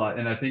is a lot,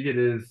 and I think it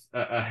is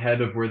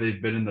ahead of where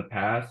they've been in the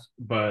past.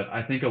 But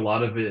I think a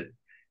lot of it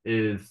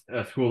is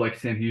a school like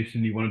Sam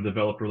Houston. You want to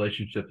develop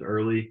relationships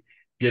early,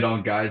 get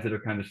on guys that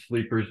are kind of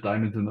sleepers,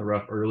 diamonds in the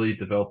rough early,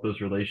 develop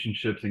those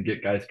relationships, and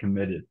get guys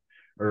committed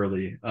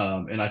early.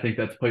 And I think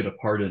that's played a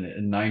part in it.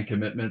 And 9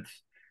 commitments,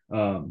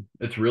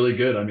 it's really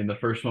good. I mean, the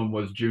first one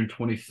was June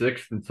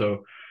 26th, and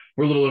so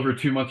we're a little over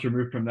 2 months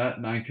removed from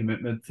that. 9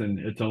 commitments, and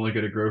it's only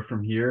going to grow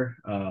from here.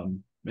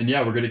 And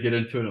yeah, we're going to get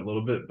into it in a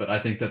little bit, but I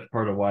think that's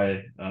part of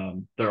why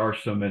there are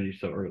so many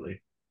so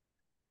early.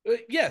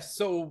 Yes.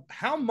 So,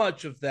 how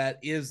much of that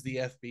is the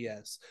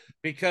FBS?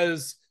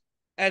 Because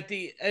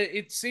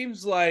it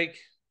seems like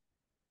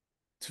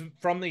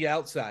from the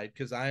outside,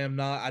 because I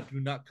do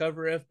not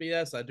cover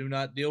FBS. I do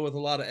not deal with a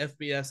lot of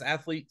FBS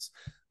athletes.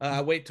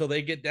 I wait till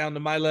they get down to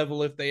my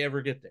level if they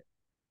ever get there.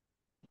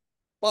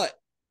 But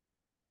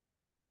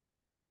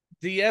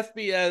the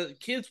FBS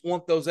kids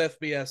want those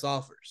FBS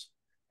offers.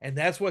 And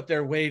that's what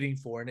they're waiting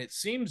for. And it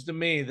seems to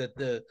me that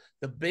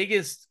the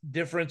biggest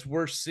difference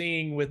we're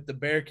seeing with the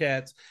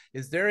Bearcats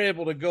is they're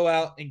able to go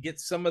out and get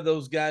some of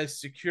those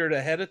guys secured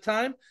ahead of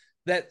time,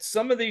 that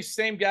some of these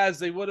same guys,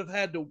 they would have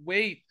had to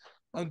wait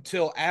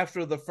until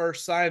after the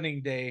first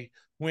signing day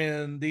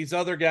when these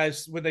other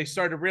guys, when they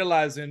started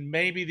realizing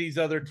maybe these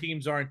other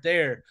teams aren't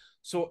there.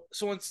 So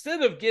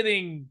instead of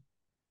getting,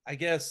 I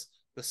guess,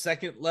 the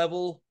second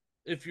level,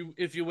 if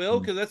you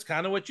will, because that's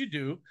kind of what you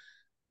do,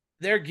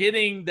 they're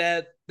getting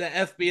the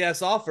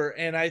FBS offer,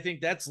 and I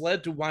think that's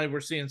led to why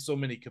we're seeing so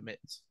many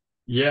commits.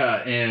 Yeah,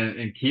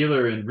 and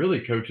Keeler and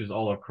really coaches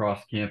all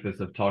across campus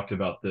have talked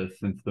about this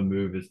since the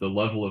move. Is the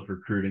level of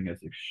recruiting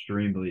is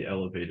extremely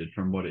elevated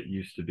from what it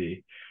used to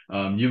be.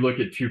 You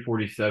look at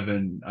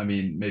 247, I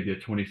mean, maybe a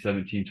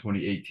 2017,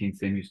 2018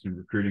 Sam Houston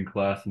recruiting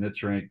class, and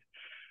it's ranked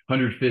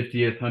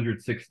 150th,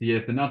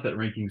 160th, and not that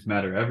rankings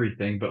matter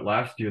everything, but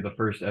last year the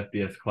first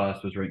FBS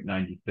class was ranked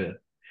 95th.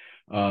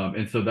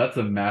 And so that's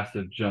a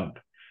massive jump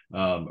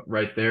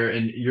right there.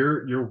 And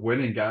you're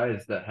winning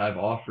guys that have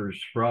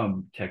offers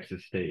from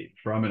Texas State,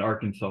 from an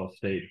Arkansas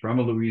State, from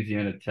a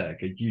Louisiana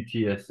Tech, a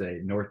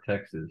UTSA, North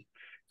Texas,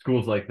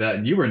 schools like that.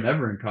 And you were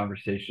never in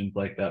conversations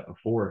like that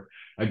before.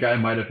 A guy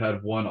might have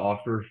had one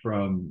offer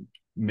from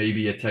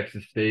maybe a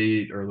Texas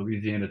State or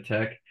Louisiana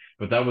Tech,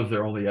 but that was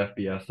their only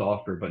FBS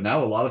offer. But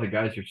now a lot of the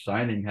guys you're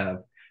signing have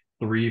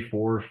 3,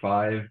 4,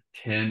 5,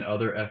 10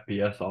 other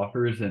FBS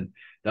offers, and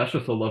that's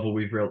just a level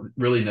we've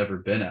really never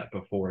been at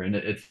before. And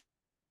it's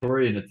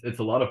story, and it's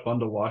a lot of fun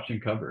to watch and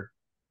cover.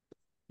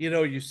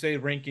 You say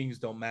rankings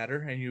don't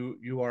matter, and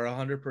you are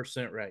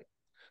 100% right.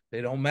 They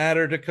don't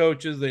matter to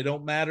coaches. They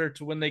don't matter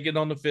to when they get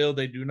on the field.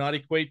 They do not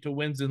equate to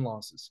wins and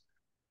losses.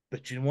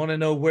 But you want to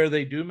know where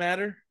they do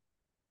matter?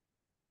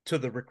 To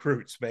the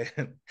recruits, man.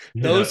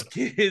 Yeah. Those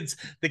kids,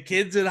 the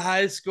kids in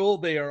high school,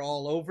 they are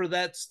all over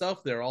that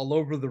stuff. They're all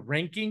over the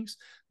rankings.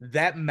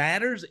 That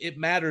matters. It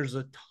matters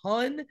a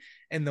ton.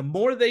 And the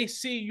more they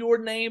see your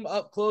name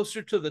up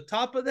closer to the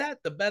top of that,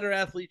 the better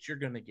athletes you're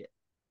going to get.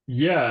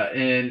 Yeah,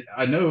 and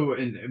I know,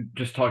 and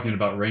just talking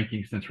about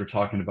rankings, since we're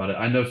talking about it,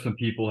 I know some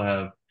people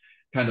have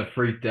kind of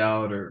freaked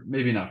out, or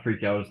maybe not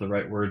freaked out is the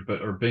right word,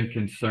 but or been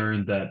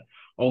concerned that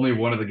only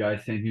one of the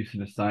guys Sam Houston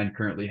has signed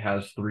currently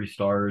has 3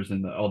 stars,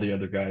 and all the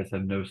other guys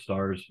have no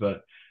stars.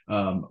 But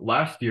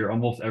last year,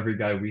 almost every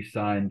guy we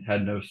signed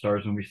had no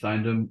stars when we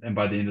signed them, and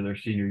by the end of their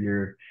senior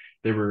year,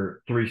 they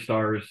were 3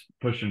 stars,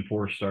 pushing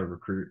 4-star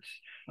recruits.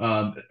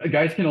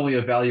 Guys can only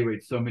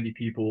evaluate so many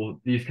people.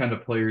 These kind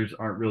of players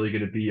aren't really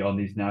going to be on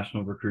these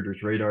national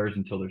recruiters' radars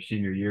until their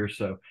senior year.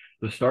 So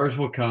the stars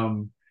will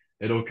come.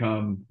 It'll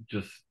come.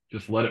 Just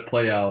let it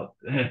play out.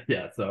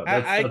 Yeah. So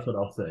I that's what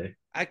I'll say.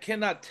 I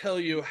cannot tell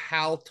you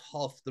how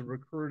tough the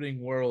recruiting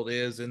world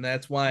is, and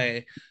that's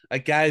why a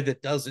guy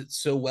that does it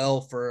so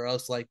well for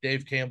us, like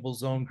Dave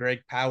Campbell's own Greg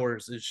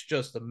Powers, is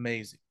just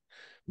amazing.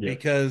 Yeah.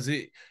 Because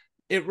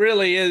it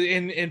really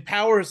is, and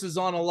Powers is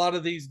on a lot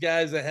of these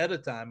guys ahead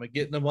of time of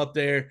getting them up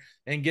there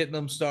and getting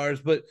them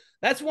stars. But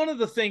that's one of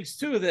the things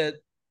too, that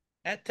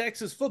at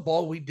Texas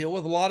football we deal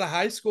with a lot of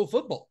high school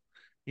football.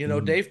 You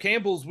know, Mhm. Dave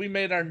Campbell's, we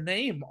made our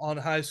name on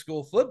high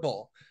school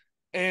football,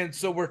 and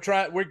so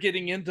we're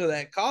getting into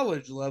that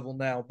college level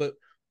now, but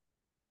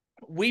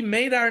we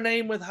made our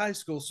name with high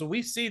school, so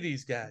we see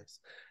these guys.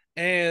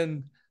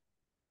 And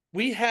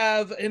we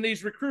have in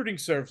these recruiting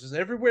services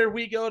everywhere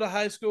we go to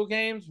high school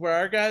games where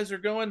our guys are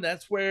going,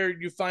 that's where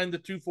you find the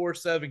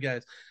 247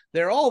 guys.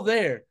 They're all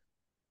there.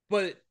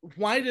 But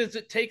why does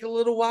it take a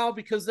little while?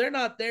 Because they're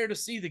not there to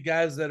see the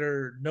guys that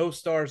are no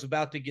stars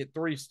about to get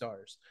 3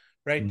 stars,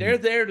 right? They're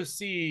Mhm. there to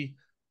see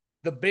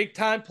the big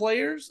time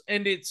players,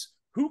 and it's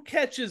who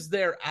catches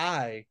their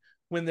eye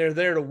when they're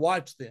there to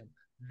watch them.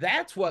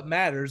 That's what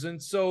matters.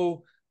 And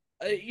so,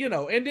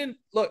 and then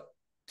look,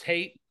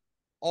 tape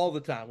all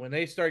the time. When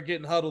they start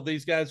getting huddled,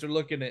 these guys are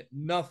looking at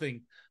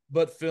nothing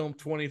but film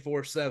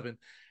 24/7.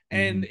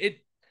 And Mhm.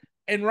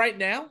 and right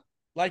now,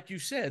 like you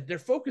said, they're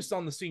focused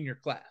on the senior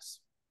class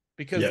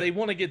because Yeah. they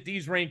want to get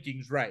these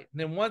rankings right. And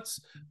then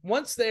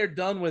once they're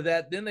done with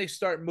that, then they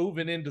start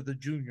moving into the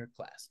junior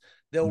class.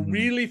 They'll Mhm.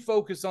 really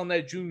focus on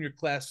that junior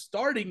class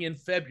starting in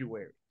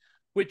February,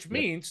 which Yeah.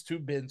 means, to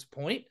Ben's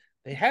point,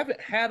 they haven't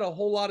had a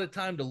whole lot of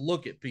time to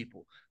look at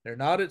people. They're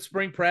not at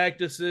spring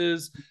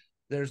practices.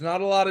 There's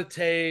not a lot of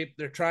tape.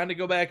 They're trying to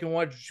go back and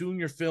watch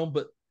junior film.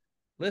 But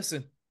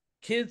listen,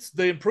 kids,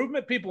 the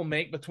improvement people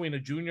make between a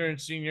junior and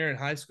senior in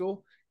high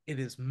school, it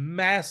is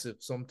massive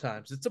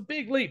sometimes. It's a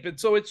big leap. And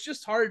so it's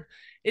just hard.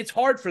 It's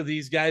hard for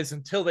these guys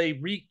until they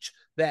reach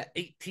that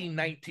 18,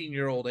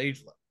 19-year-old age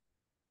level.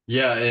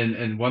 Yeah,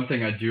 and one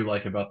thing I do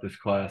like about this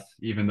class,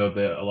 even though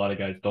a lot of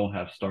guys don't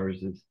have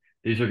stars, is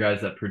these are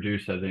guys that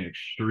produce at an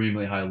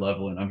extremely high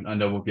level. And I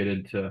know we'll get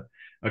into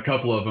a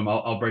couple of them.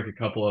 I'll break a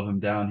couple of them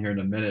down here in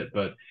a minute,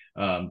 but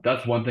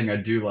that's one thing I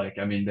do like.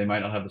 I mean, they might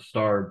not have a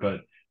star,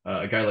 but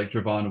a guy like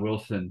Javon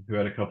Wilson, who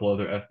had a couple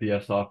other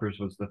FBS offers,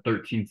 was the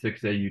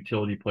 13-6A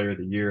Utility Player of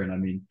the Year. And I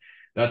mean,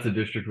 that's a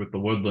district with the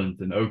Woodlands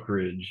and Oak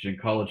Ridge and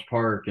College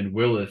Park and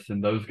Willis,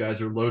 and those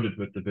guys are loaded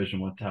with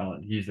Division I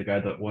talent. He's the guy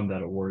that won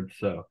that award.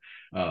 So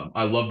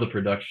I love the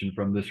production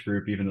from this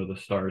group, even though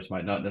the stars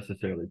might not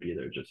necessarily be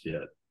there just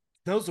yet.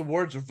 Those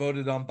awards are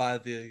voted on by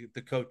the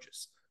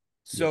coaches.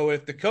 Yeah. So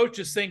if the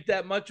coaches think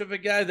that much of a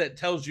guy, that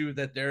tells you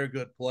that they're a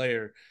good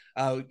player.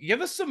 Give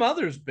us some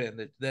others,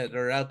 Ben, that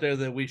are out there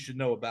that we should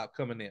know about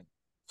coming in.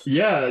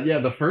 Yeah.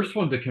 The first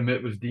one to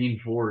commit was Dean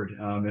Ford.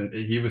 And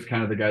he was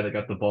kind of the guy that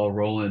got the ball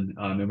rolling.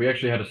 And we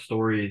actually had a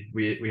story.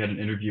 We had an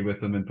interview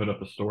with him and put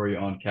up a story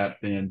on Cat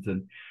Fans,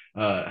 and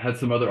had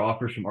some other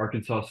offers from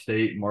Arkansas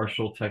State,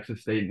 Marshall,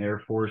 Texas State, and Air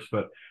Force.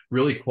 But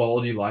really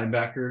quality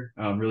linebacker,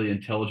 really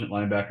intelligent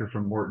linebacker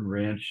from Morton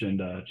Ranch,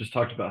 and just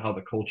talked about how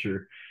the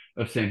culture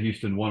of Sam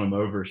Houston won him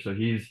over. So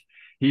he's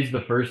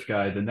the first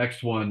guy. The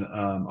next one,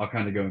 I'll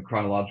kind of go in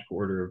chronological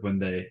order of when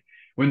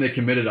they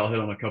committed. I'll hit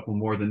on a couple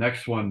more. The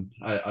next one,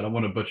 I don't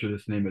want to butcher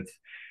this name.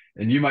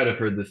 And you might have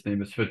heard this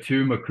name. It's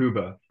Fatu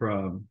Makuba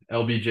from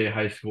LBJ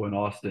High School in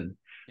Austin.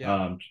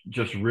 Yeah.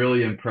 Just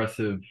really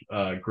impressive,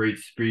 great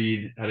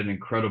speed, had an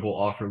incredible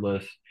offer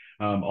list.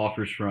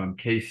 Offers from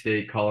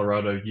K-State,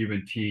 Colorado,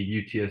 UNT,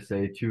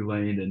 UTSA,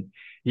 Tulane, and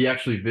he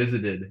actually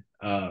visited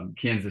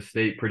Kansas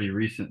State pretty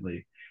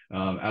recently,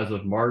 as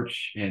of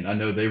March, and I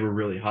know they were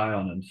really high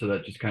on him. So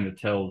that just kind of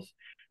tells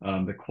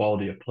the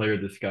quality of player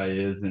this guy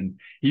is. And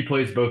he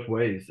plays both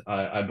ways.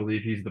 I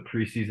believe he's the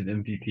preseason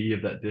MVP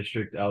of that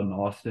district out in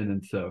Austin.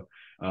 And so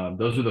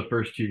those are the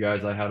first two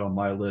guys I had on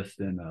my list,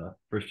 and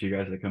first two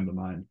guys that come to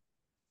mind.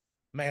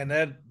 Man,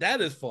 that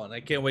is fun.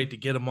 I can't wait to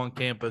get them on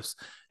campus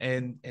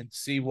and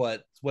see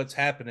what's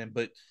happening.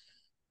 But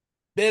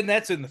Ben,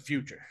 that's in the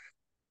future.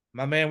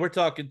 My man, we're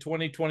talking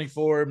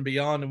 2024 and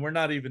beyond, and we're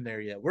not even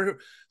there yet.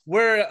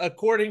 We're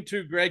according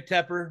to Greg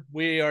Tepper,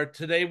 we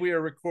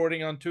are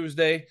recording on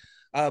Tuesday.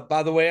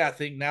 By the way, I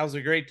think now's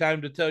a great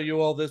time to tell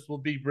you all this will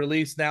be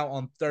released now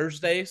on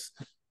Thursdays.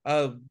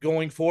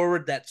 Going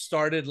forward, that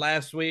started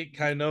last week,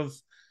 kind of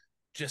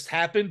just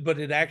happened, but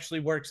it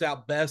actually works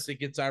out best. It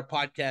gets our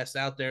podcast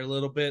out there a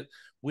little bit.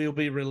 We'll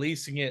be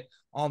releasing it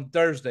on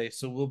Thursday.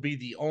 So we'll be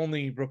the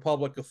only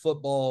Republic of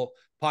Football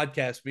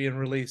podcast being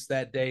released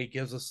that day. It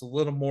gives us a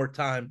little more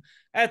time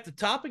at the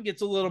top and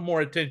gets a little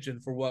more attention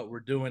for what we're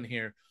doing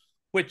here,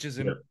 which is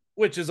Yep.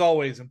 which is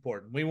always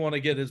important. We want to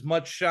get as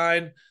much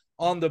shine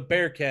on the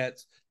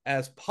Bearcats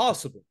as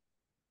possible.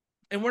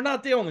 And we're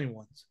not the only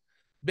ones.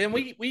 Ben,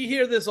 Yep. we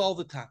hear this all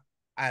the time.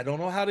 I don't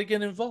know how to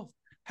get involved.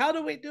 How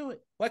do we do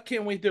it? What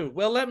can we do?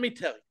 Well, let me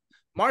tell you.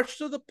 March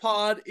to the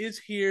Pod is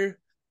here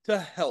to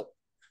help.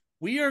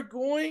 We are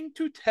going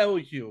to tell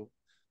you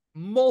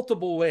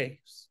multiple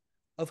ways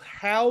of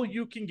how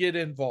you can get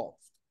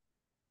involved.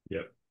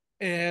 Yep.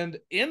 And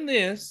in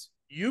this,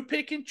 you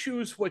pick and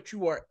choose what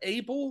you are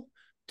able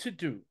to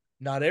do.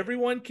 Not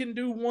everyone can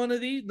do one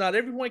of these. Not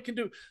everyone can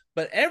do,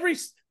 but every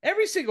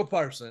single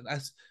person,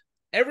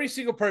 every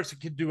single person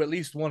can do at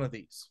least one of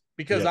these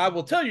because Yep. I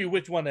will tell you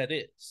which one that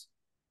is.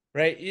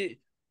 Right?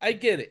 I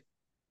get it.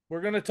 We're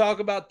going to talk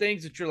about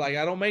things that you're like,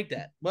 I don't make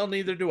that. Well,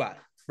 neither do I.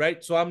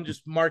 Right? So I'm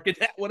just marking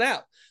that one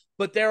out.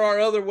 But there are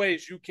other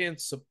ways you can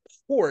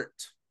support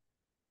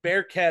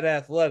Bearcat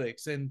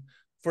athletics. And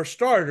for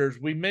starters,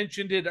 we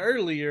mentioned it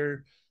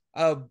earlier.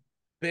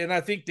 Ben,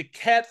 I think the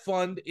Cat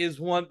Fund is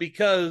one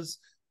because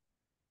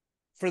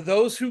for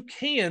those who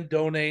can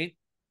donate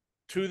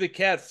to the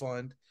Cat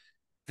Fund,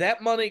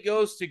 that money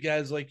goes to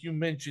guys like you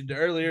mentioned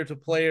earlier, to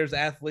players,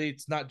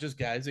 athletes, not just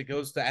guys. It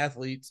goes to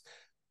athletes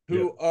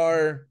who Yep.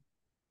 are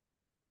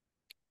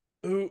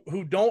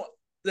who don't,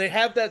 they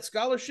have that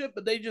scholarship,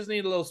 but they just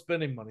need a little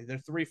spending money. They're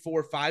 3,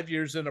 4, 5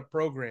 years in a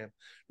program,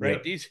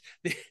 right?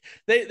 Yep.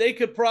 They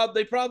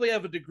probably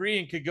have a degree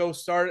and could go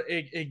start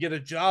and get a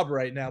job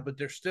right now, but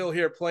they're still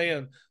here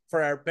playing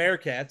for our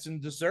Bearcats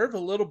and deserve a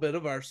little bit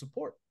of our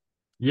support.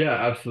 Yeah,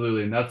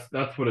 absolutely. And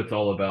that's what it's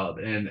all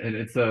about. And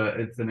it's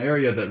an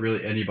area that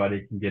really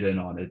anybody can get in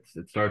on. It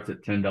starts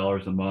at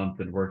 $10 a month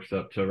and works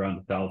up to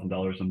around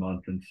 $1,000 a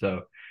month. And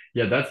so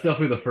yeah, that's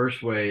definitely the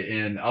first way.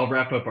 And I'll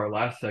wrap up our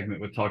last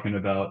segment with talking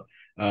about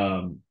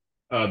the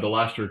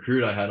last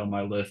recruit I had on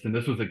my list. And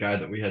this was a guy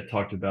that we had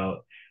talked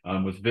about,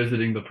 was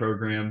visiting the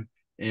program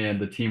and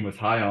the team was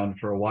high on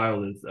for a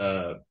while, is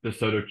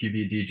DeSoto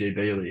QB DJ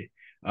Bailey.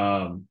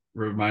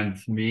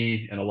 Reminds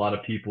me and a lot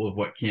of people of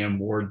what Cam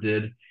Ward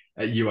did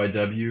at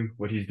UIW,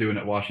 what he's doing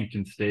at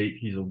Washington State.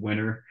 He's a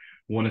winner,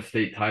 won a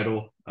state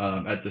title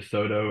at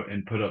DeSoto,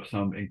 and put up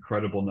some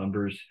incredible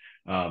numbers.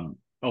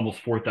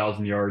 Almost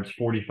 4,000 yards,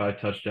 45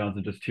 touchdowns,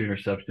 and just 2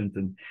 interceptions.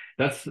 And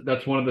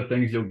that's one of the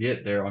things you'll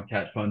get there on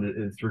Cat Fund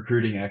is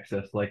recruiting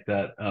access like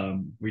that.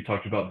 We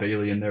talked about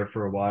Bailey in there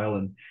for a while,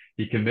 and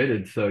he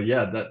committed. So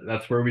yeah,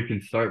 that's where we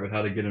can start with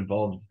how to get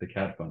involved with the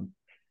Cat Fund.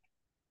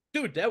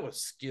 Dude, that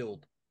was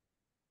skilled.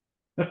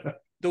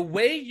 The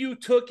way you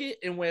took it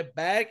and went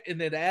back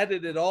and then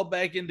added it all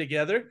back in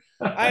together,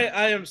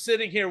 I am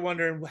sitting here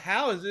wondering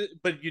how is it,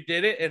 but you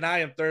did it, and I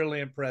am thoroughly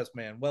impressed,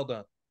 man. Well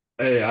done.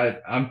 Hey,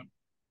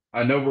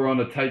 I know we're on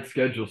a tight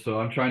schedule, so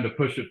I'm trying to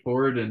push it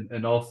forward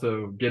and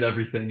also get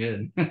everything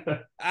in.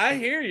 I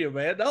hear you,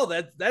 man. No,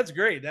 that's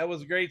great. That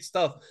was great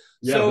stuff.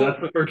 Yeah, So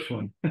that's the first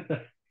one.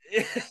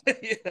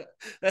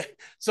 yeah.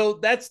 So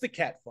that's the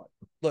Cat Fund.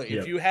 Look, if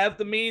Yep. you have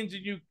the means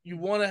and you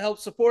want to help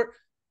support,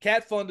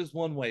 Cat Fund is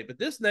one way. But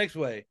this next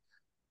way,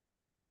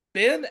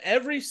 Ben,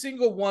 every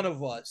single one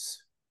of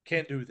us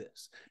can do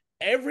this.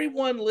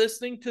 Everyone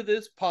listening to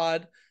this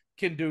pod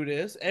can do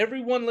this.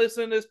 Everyone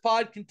listening to this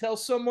pod can tell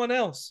someone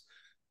else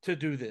to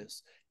do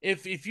this.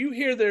 If you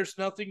hear there's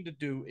nothing to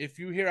do, if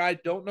you hear I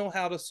don't know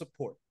how to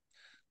support,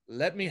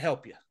 let me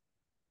help you.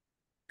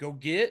 Go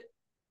get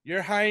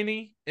your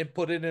hiney and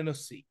put it in a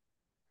seat.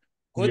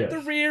 Put Yes. the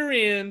rear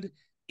end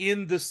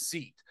in the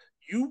seat.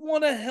 You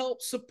want to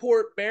help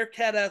support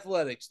Bearcat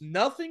athletics.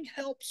 Nothing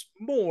helps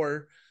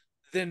more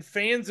than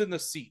fans in the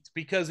seats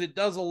because it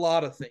does a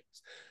lot of things.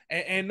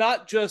 And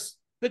not just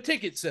the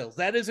ticket sales.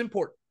 That is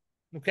important.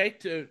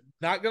 Okay?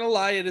 Not going to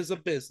lie, it is a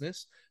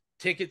business.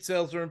 Ticket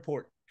sales are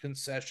important.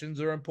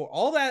 Concessions are important.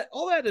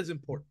 All that is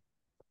important.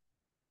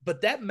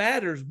 But that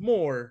matters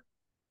more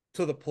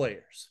to the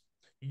players.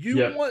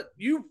 Yep.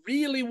 You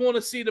really want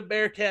to see the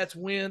Bearcats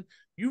win.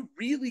 You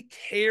really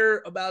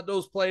care about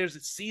those players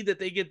that see that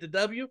they get the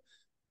W.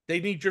 They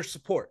need your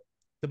support.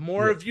 The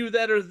more Yep. of you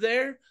that are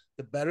there,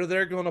 the better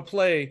they're going to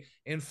play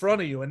in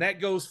front of you. And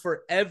that goes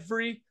for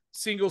every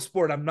single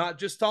sport. I'm not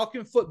just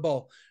talking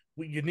football.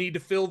 You need to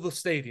fill the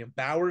stadium.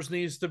 Bowers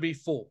needs to be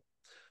full.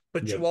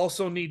 But Yep. you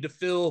also need to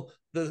fill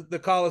the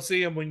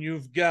Coliseum when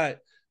you've got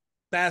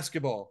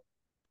basketball,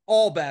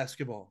 all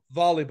basketball,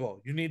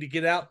 volleyball. You need to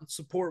get out and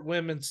support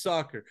women's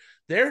soccer.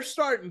 They're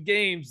starting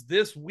games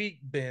this week,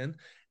 Ben.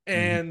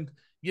 And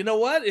you know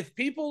what? If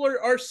people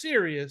are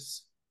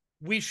serious,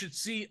 we should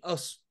see a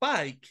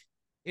spike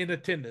in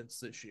attendance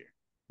this year.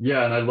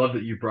 Yeah, and I love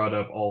that you brought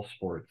up all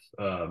sports.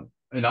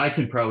 And I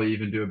can probably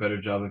even do a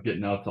better job of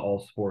getting out to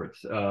all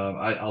sports.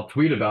 I'll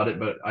tweet about it,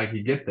 but I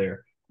could get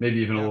there, maybe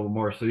even a little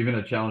more. So even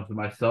a challenge to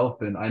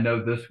myself. And I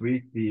know this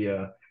week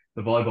the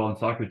volleyball and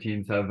soccer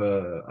teams have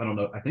I don't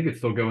know, I think it's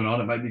still going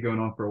on. It might be going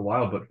on for a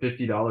while, but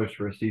 $50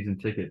 for a season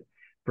ticket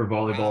for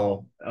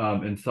volleyball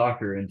and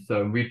soccer. And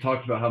so we've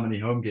talked about how many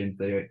home games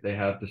they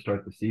have to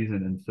start the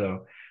season. And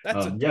so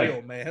that's a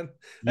deal, man.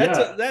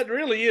 Yeah. That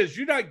really is.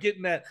 You're not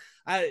getting that.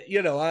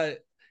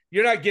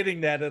 You're not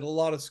getting that at a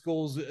lot of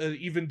schools,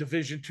 even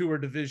Division II or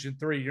Division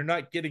III. You're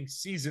not getting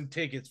season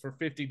tickets for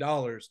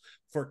 $50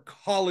 for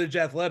college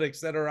athletics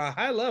that are a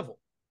high level.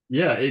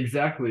 Yeah,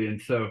 exactly. And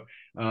so,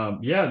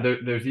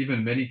 there's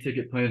even many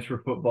ticket plans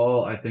for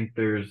football. I think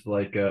there's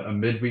like a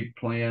midweek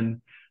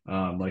plan,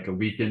 like a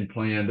weekend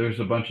plan. There's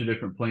a bunch of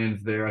different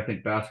plans there. I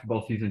think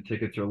basketball season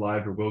tickets are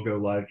live or will go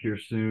live here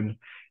soon,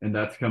 and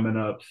that's coming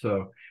up.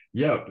 So,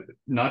 yeah,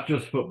 not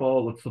just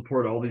football. Let's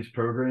support all these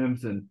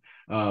programs. And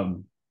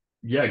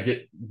yeah,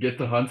 get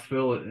to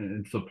Huntsville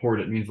and support.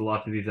 It means a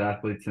lot to these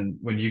athletes. And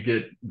when you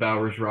get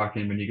Bowers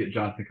rocking, when you get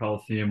Johnson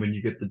Coliseum, when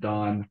you get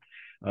the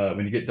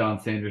when you get Don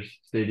Sanders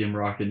Stadium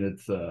rocking,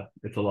 it's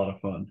a lot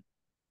of fun.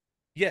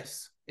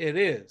 Yes, it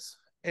is.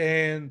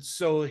 And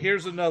so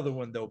here's another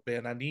one though,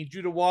 Ben. I need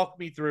you to walk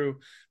me through,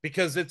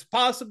 because it's a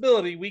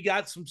possibility we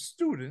got some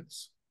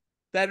students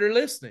that are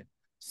listening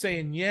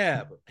saying,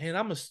 yeah, but man,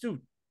 I'm a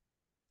student.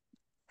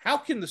 How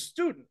can the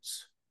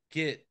students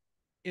get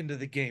into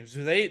the games?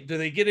 Do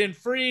they get in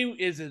free?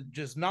 Is it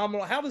just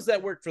nominal? How does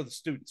that work for the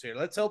students here?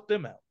 Let's help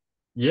them out.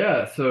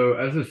 Yeah, so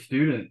as a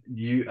student,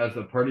 you as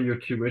a part of your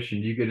tuition,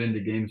 you get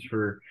into games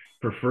for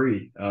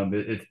free.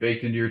 It's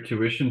baked into your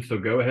tuition, so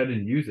go ahead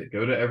and use it.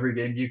 Go to every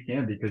game you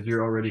can because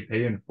you're already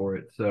paying for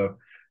it. So,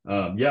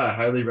 yeah, I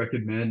highly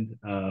recommend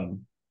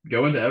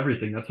going to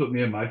everything. That's what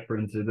me and my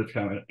friends did. That's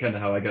kind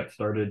of how I got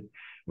started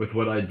with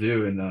what I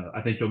do, and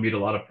I think you'll meet a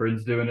lot of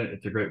friends doing it.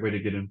 It's a great way to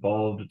get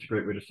involved. It's a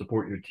great way to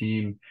support your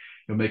team.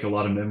 You'll make a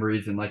lot of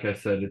memories, and like I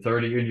said, it's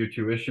already in your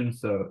tuition,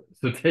 so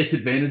take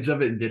advantage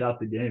of it and get out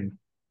the game.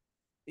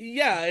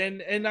 Yeah,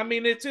 and I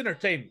mean it's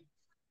entertainment.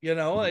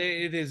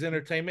 It is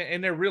entertainment,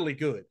 and they're really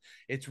good.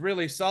 It's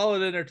really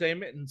solid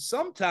entertainment, and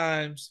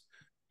sometimes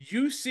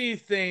you see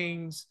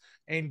things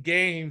and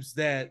games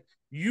that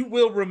you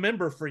will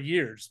remember for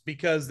years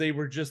because they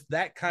were just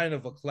that kind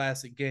of a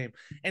classic game.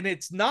 And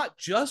it's not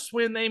just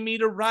when they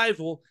meet a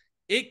rival,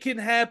 it can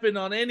happen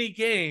on any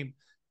game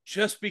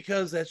just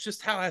because that's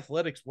just how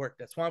athletics work.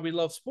 That's why we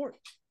love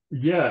sports.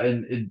 Yeah,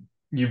 and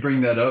you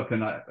bring that up,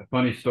 and a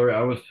funny story.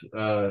 I was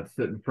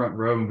sitting front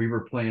row, and we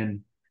were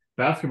playing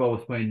basketball.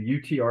 Was playing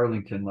UT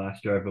Arlington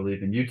last year, I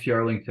believe, and UT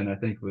Arlington I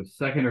think was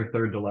second or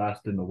third to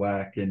last in the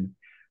WAC, and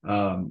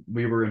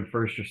we were in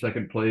first or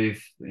second place,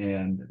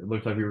 and it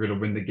looked like we were going to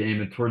win the game.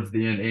 And towards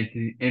the end,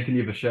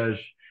 Anthony Vachej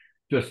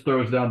just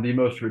throws down the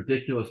most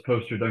ridiculous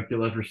poster dunk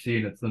you'll ever see,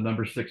 and it's the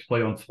number 6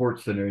 play on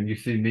Sports Center. And you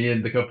see me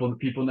and the couple of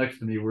people next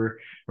to me we're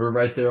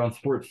right there on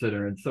Sports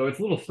Center. And so it's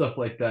little stuff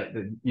like that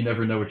that you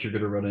never know what you're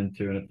going to run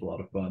into, and it's a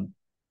lot of fun.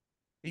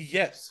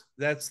 Yes,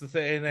 that's the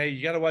thing. And hey,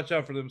 you got to watch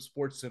out for them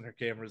Sports Center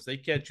cameras. They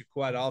catch you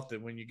quite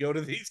often when you go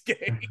to these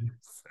games.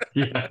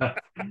 Yeah,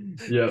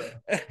 yeah,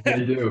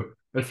 they do.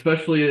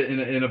 Especially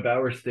in a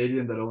Bauer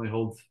Stadium that only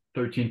holds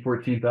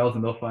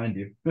 14,000, they'll find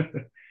you.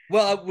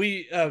 Well,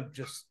 we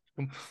just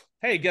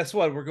hey, guess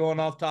what? We're going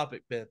off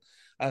topic, Ben.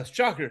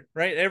 Shocker,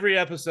 right? Every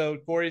episode,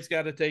 Cory's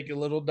got to take a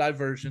little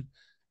diversion.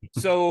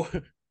 So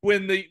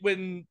when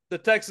the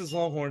Texas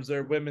Longhorns,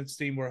 their women's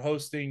team, were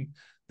hosting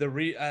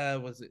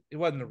it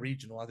wasn't the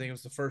regional. I think it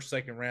was the first,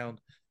 second round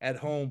at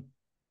home.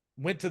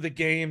 Went to the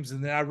games,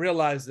 and then I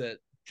realized that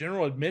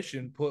general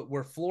admission put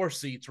where floor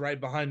seats right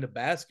behind the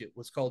basket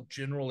was called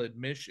general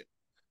admission.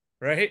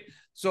 Right.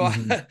 So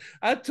Mm-hmm.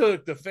 I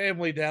took the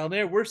family down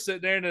there. We're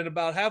sitting there, and then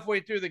about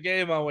halfway through the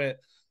game, I went,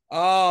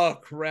 oh,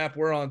 crap,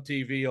 we're on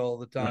TV all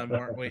the time,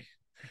 aren't we?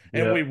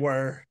 And Yeah. we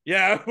were.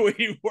 Yeah,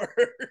 we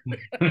were.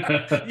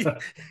 You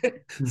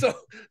so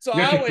I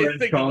got your always friends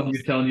think of calling those you,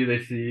 things. telling you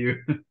they see you.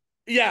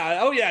 Yeah.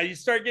 Oh, yeah. You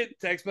start getting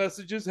text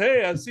messages.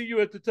 Hey, I see you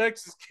at the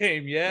Texas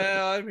game.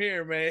 Yeah, I'm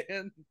here,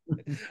 man.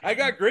 I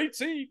got great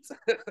seats.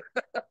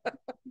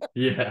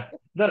 Yeah,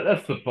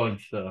 that's the fun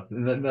stuff,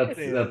 and It that's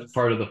is.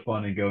 part of the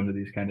fun in going to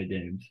these kind of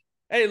games.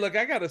 Hey, look,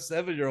 I got a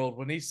 7-year-old.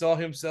 When he saw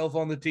himself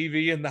on the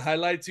TV and the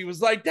highlights, he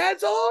was like,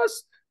 "That's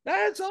us!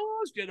 That's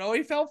us!"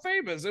 He felt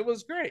famous. It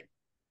was great.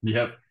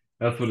 Yep,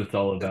 that's what it's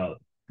all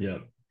about.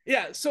 Yep.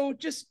 Yeah. So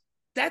just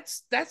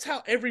that's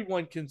how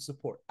everyone can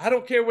support. I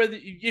don't care whether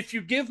if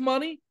you give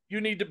money, you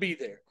need to be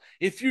there.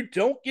 If you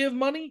don't give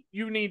money,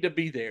 you need to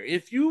be there.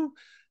 If you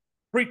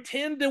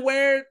pretend to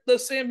wear the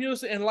Sam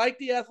Houston and like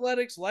the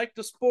athletics, like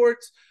the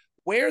sports,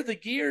 wear the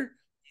gear,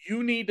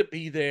 you need to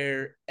be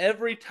there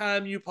every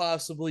time you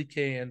possibly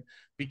can,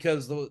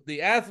 because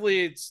the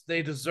athletes,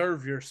 they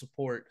deserve your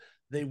support.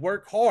 They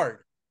work hard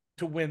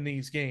to win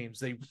these games.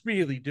 They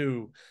really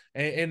do.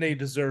 And they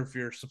deserve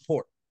your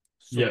support.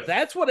 So Yes.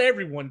 that's what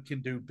everyone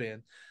can do,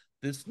 Ben.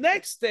 This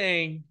next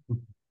thing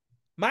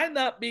might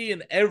not be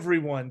an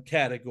everyone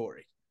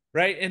category,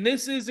 right? And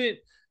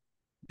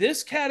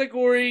this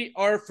category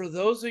are for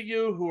those of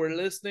you who are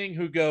listening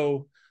who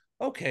go,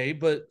 okay,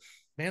 but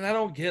man, I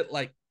don't get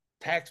like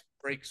tax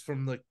breaks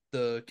from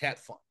the cat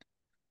fund,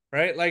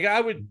 right? Like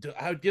I would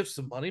give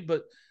some money,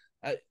 but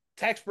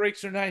tax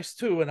breaks are nice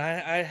too, and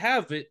I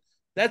have it.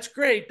 That's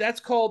great.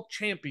 That's called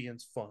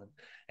Champions Fund,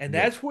 and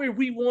Yep. that's where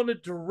we want to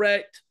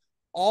direct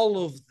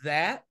all of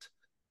that.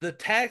 The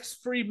tax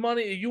free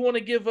money you want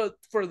to give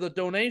for the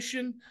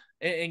donation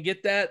and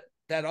get that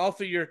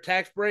off of your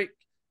tax break.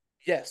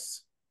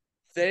 Yes,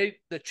 the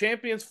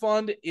Champions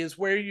Fund is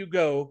where you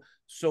go.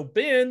 So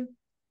Ben,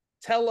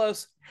 tell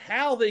us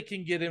how they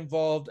can get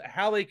involved,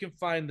 how they can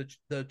find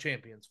the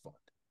Champions Fund.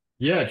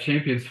 Yeah,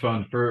 Champions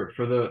Fund for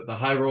the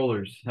high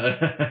rollers,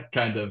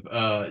 kind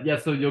of. Yeah,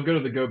 so you'll go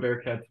to the Go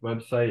Bearcats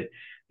website,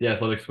 the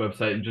athletics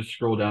website, and just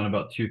scroll down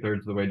about 2/3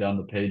 of the way down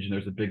the page, and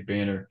there's a big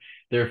banner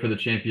there for the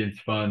Champions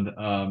Fund.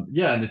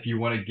 Yeah, and if you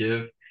want to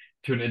give,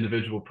 to an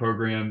individual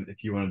program,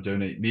 if you want to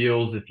donate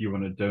meals, if you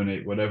want to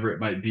donate whatever it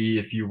might be,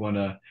 if you want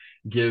to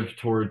give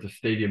towards a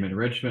stadium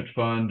enrichment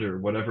fund or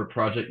whatever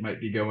project might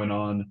be going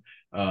on,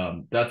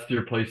 that's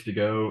your place to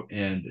go.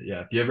 And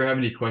yeah, if you ever have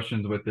any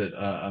questions with it,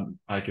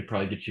 I could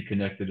probably get you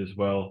connected as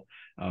well.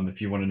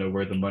 If you want to know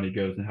where the money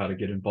goes and how to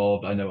get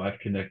involved. I know I've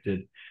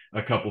connected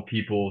a couple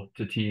people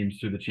to teams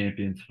through the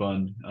Champions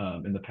Fund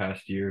in the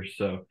past year.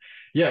 So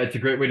yeah, it's a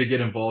great way to get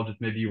involved if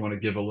maybe you want to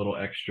give a little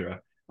extra.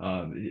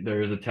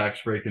 There is a tax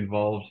break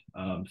involved.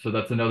 So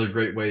that's another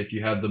great way if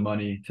you have the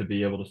money to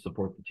be able to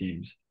support the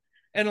teams.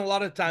 And a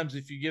lot of times,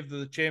 if you give to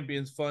the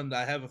Champions Fund,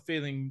 I have a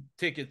feeling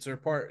tickets are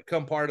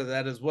part of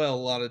that as well. A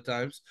lot of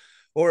times,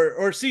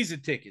 or season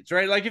tickets,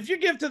 right? Like if you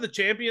give to the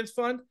Champions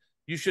Fund,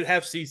 you should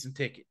have season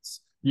tickets.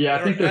 Yeah,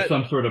 I think there's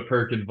some sort of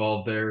perk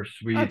involved there, I'm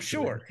sweet,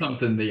 sure.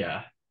 something.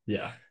 Yeah,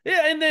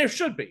 and there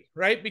should be,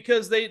 right?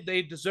 Because they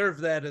deserve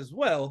that as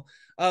well.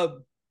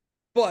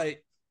 But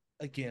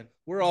again,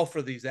 we're all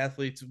for these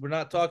athletes. We're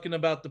not talking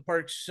about the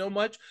perks so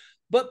much,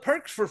 but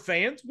perks for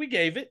fans, we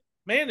gave it.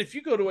 Man, if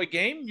you go to a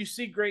game, you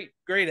see great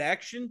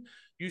action.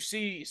 You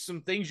see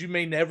some things you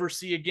may never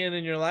see again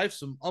in your life,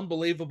 some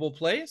unbelievable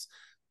plays.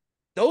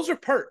 Those are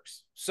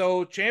perks.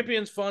 So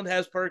Champions Fund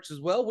has perks as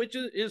well, which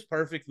is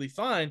perfectly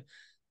fine.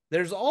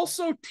 There's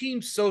also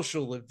team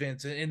social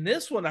events. In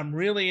this one, I'm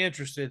really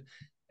interested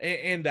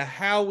into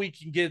how we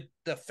can get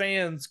the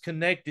fans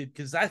connected,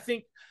 because I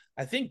think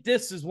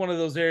this is one of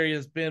those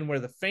areas, Ben, where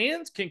the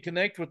fans can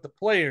connect with the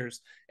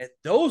players, and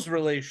those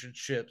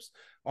relationships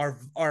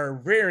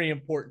are very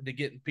important to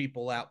getting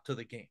people out to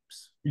the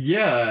games.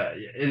 Yeah,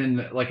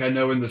 and like I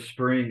know in the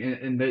spring,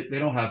 and they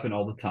don't happen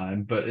all the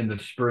time, but in the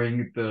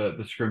spring,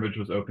 the scrimmage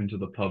was open to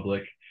the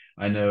public.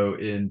 I know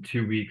in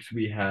 2 weeks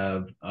we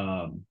have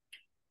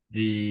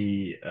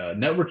the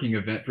networking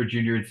event for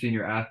junior and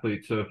senior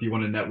athletes. So if you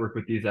want to network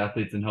with these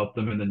athletes and help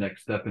them in the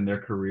next step in their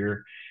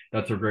career,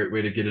 that's a great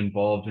way to get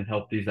involved and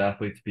help these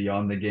athletes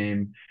beyond the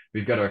game.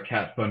 We've got our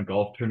Cat Fun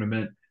golf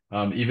tournament.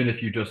 Even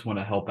if you just want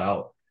to help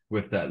out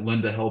with that,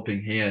 lend a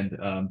helping hand,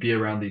 be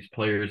around these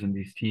players and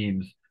these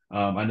teams.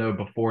 I know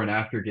before and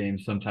after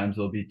games, sometimes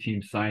there'll be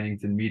team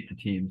signings and meet the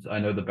teams. I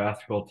know the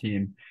basketball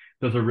team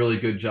does a really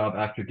good job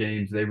after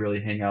games. They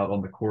really hang out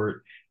on the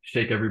court,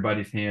 shake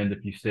everybody's hand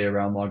if you stay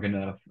around long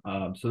enough.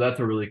 So that's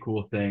a really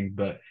cool thing.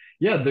 But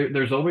yeah,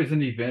 there's always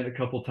an event a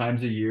couple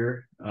times a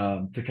year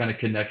to kind of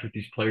connect with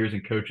these players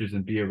and coaches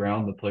and be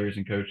around the players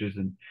and coaches.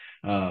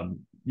 And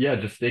yeah,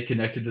 just stay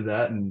connected to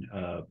that and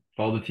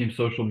follow the team's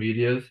social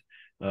medias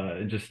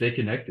and just stay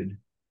connected.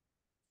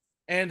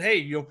 And hey,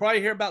 you'll probably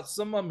hear about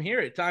some of them here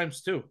at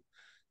times too.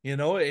 You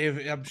know,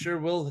 if I'm sure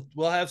we'll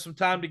have some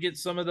time to get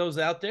some of those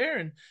out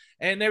there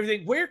and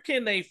everything. Where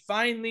can they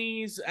find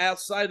these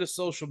outside of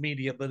social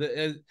media? But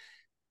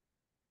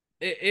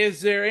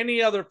is there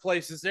any other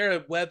place? Is there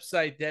a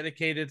website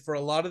dedicated for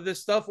a lot of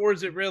this stuff, or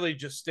is it really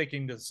just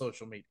sticking to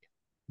social media?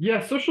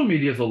 Yeah, social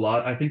media is a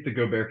lot. I think the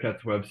Go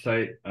Bearcats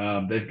website,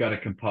 they've got a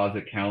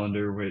composite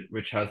calendar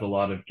which has a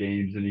lot of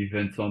games and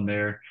events on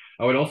there.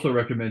 I would also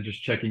recommend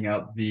just checking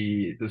out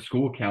the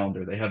school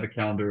calendar. They have a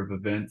calendar of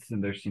events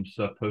and there's some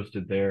stuff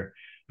posted there.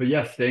 But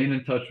yeah, staying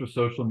in touch with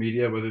social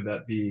media, whether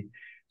that be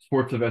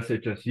Sports of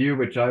SHSU,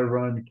 which I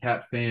run,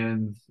 Cat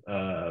Fans,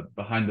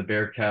 Behind the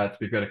Bearcats.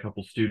 We've got a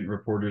couple student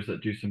reporters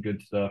that do some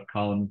good stuff.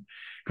 Colin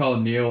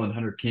Neal and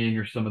Hunter King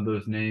are some of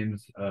those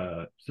names.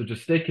 So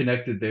just stay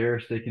connected there,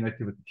 stay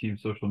connected with the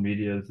team's social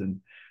medias.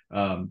 And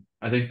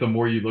I think the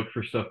more you look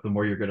for stuff, the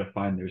more you're going to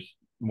find there's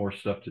more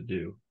stuff to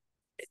do.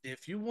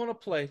 If you want a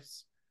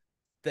place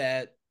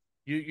that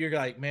you're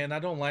like, man, I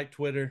don't like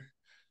Twitter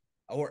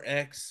or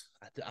X.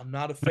 I'm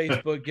not a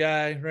Facebook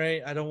guy,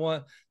 right?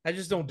 I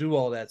just don't do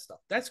all that stuff.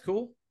 That's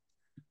cool.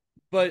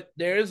 But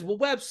there is a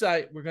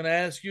website we're going to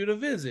ask you to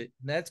visit,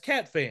 and that's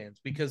Cat Fans,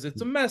 because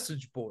it's a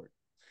message board.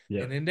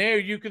 Yeah. And in there,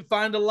 you can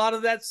find a lot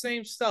of that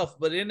same stuff.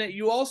 But in it,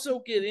 you also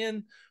get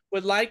in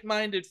with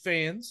like-minded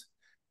fans.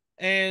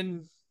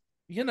 And,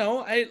 you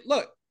know,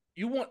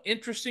 you want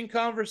interesting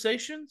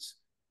conversations?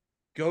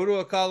 Go to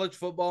a college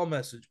football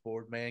message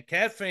board, man.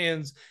 Cat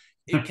Fans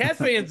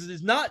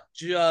is not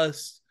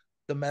just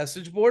the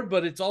message board,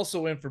 but it's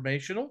also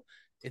informational.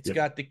 It's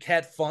got the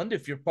Cat Fund.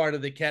 If you're part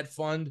of the Cat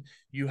Fund,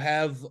 you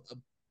have,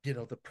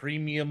 the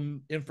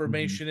premium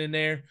information in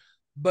there.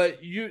 But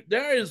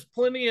there is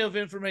plenty of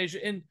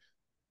information, and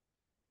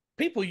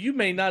people you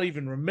may not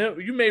even remember.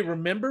 You may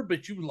remember,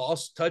 but you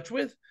lost touch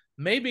with.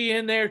 Maybe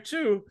in there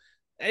too.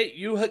 Hey,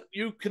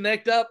 you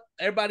connect up.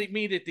 Everybody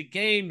meet at the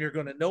game. You're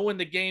going to know when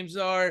the games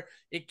are.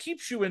 It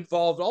keeps you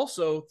involved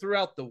also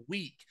throughout the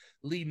week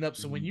leading up.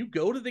 So when you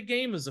go to the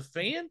game as a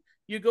fan,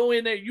 you go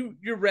in there,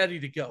 you're ready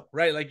to go,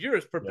 right? Like you're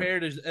as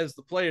prepared as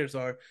the players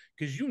are,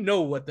 because you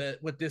know what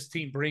this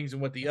team brings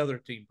and what the other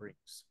team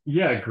brings.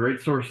 Yeah,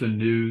 great source of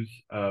news.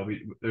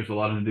 There's a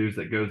lot of news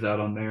that goes out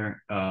on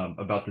there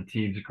about the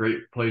teams. A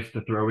great place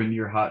to throw in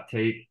your hot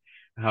take,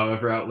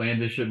 however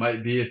outlandish it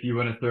might be. If you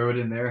want to throw it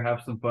in there,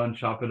 have some fun,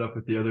 chop it up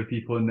with the other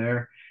people in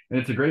there. And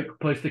it's a great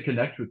place to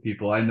connect with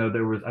people. I know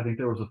I think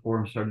there was a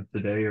forum started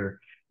today or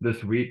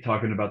this week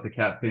talking about the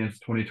Cat Fans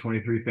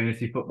 2023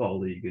 Fantasy Football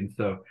League. And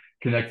so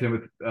connecting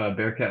with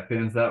Bearcat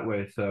fans that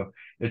way. So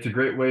it's a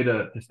great way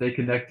to stay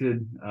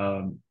connected,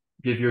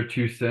 give your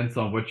 2 cents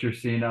on what you're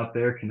seeing out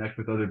there, connect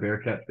with other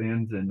Bearcat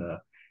fans. And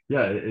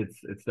yeah,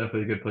 it's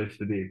definitely a good place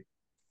to be.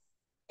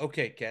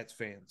 Okay, Cats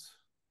fans,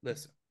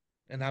 listen.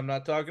 And I'm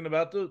not talking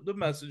about the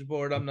message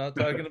board. I'm not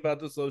talking about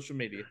the social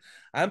media.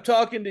 I'm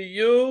talking to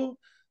you,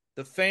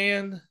 the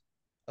fan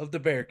of the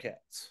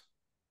Bearcats.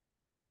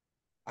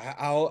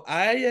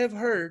 I have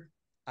heard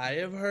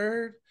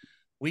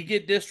we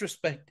get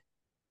disrespected.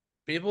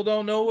 People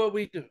don't know what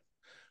we do.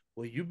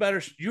 Well, you're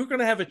going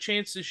to have a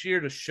chance this year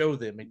to show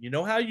them. And you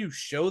know how you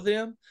show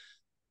them?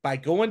 By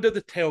going to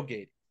the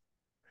tailgate.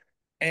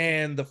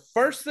 And the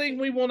first thing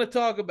we want to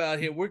talk about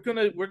here, we're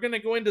gonna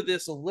go into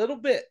this a little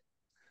bit.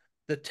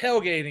 The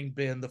tailgating,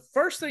 Ben. The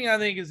first thing I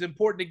think is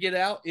important to get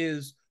out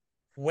is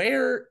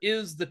where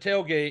is the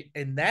tailgate,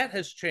 and that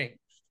has changed.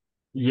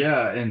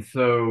 Yeah, and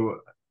so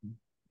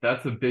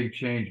that's a big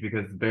change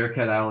because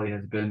Bearcat Alley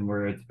has been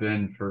where it's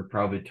been for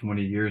probably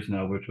 20 years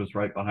now, which was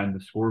right behind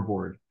the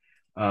scoreboard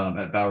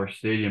at Bauer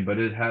Stadium. But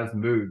it has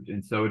moved,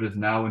 and so it is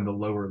now in the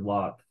lower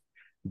lot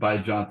by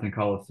Johnson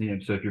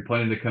Coliseum. So if you're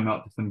planning to come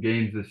out to some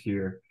games this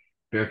year,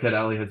 Bearcat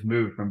Alley has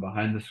moved from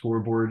behind the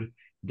scoreboard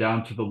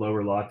down to the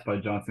lower lots by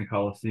Johnson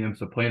Coliseum.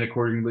 So plan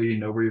accordingly,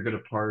 know where you're going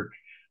to park,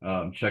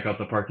 check out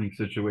the parking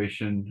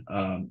situation,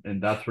 and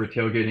that's where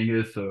tailgating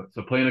is. So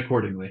plan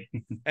accordingly.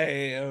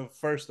 Hey,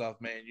 first off,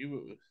 man,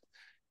 you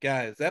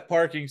guys, that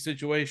parking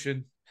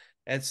situation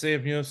at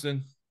Sam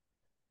Houston,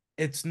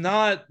 it's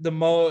not the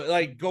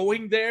like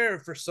going there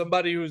for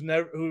somebody who's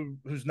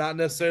who's not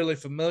necessarily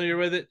familiar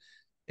with it.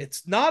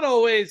 It's not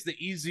always the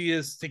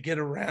easiest to get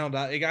around.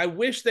 I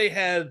wish they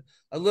had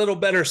a little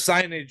better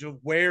signage of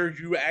where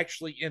you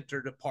actually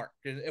enter the park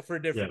for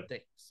different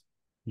things.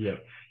 Yeah.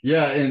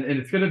 Yeah. And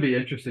it's going to be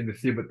interesting to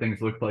see what things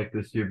look like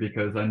this year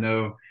because I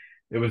know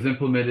it was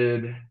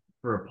implemented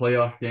for a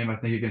playoff game, I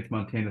think, against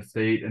Montana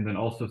State, and then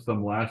also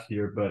some last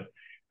year. But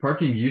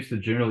parking used to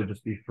generally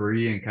just be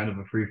free and kind of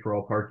a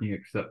free-for-all parking,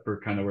 except for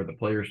kind of where the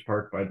players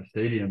park by the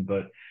stadium.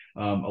 But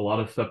a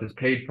lot of stuff is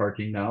paid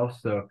parking now.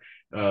 So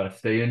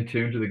stay in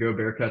tune to the Go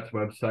Bearcats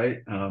website.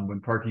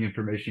 When parking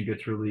information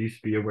gets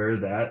released, be aware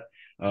of that.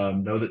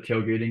 Know that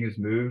tailgating is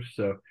moved.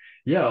 So,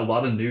 yeah, a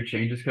lot of new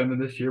changes coming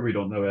this year. We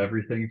don't know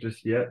everything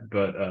just yet,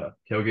 but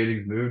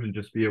tailgating's moved, and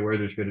just be aware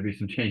there's going to be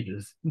some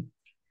changes.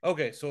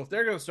 Okay, so if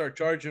they're going to start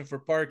charging for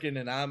parking,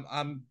 and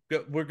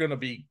we're going to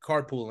be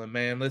carpooling,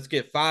 man. Let's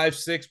get 5,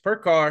 6 per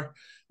car.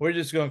 We're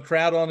just going to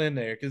crowd on in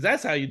there because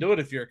that's how you do it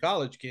if you're a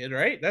college kid,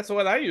 right? That's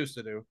what I used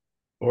to do.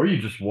 Or you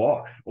just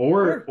walk,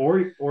 or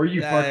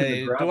you park in the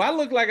Do gravel. I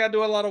look like I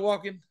do a lot of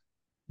walking?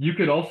 You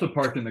could also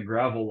park in the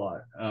gravel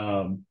lot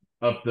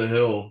up the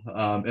hill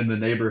in the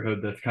neighborhood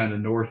that's kind of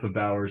north of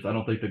Bowers. I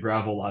don't think the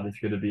gravel lot is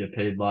going to be a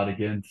paid lot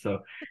again. So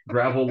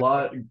gravel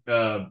lot,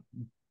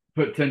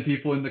 put 10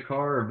 people in the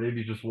car or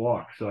maybe just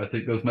walk. So I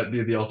think those might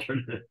be the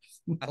alternatives.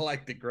 I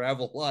like the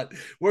gravel lot.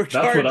 We're That's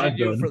what charging I've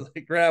you done. for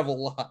the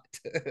gravel lot.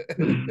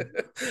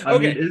 I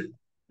Okay. mean,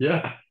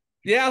 yeah.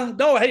 Yeah,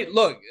 no, hey,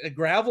 look, a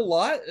gravel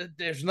lot,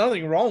 there's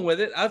nothing wrong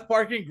with it. I've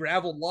parked in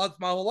gravel lots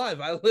my whole life.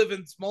 I live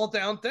in small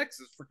town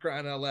Texas, for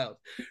crying out loud,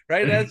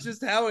 right? That's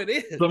just how it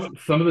is.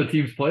 Some of the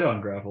teams play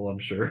on gravel, I'm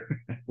sure,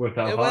 with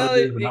how hot Well,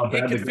 it is and how it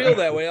bad the could feel grass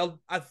that is. way.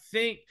 I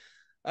think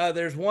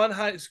there's one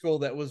high school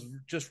that was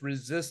just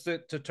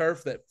resistant to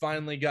turf that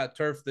finally got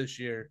turf this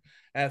year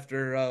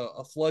after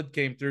a flood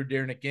came through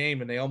during a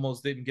game and they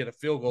almost didn't get a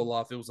field goal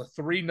off. It was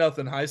a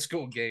 3-0 high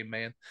school game,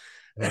 man,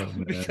 Oh,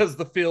 man. because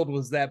the field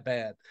was that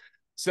bad.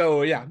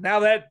 So yeah, now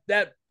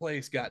that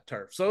place got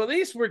turf. So at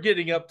least we're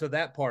getting up to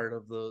that part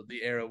of the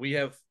era. We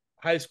have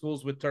high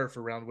schools with turf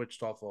around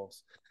Wichita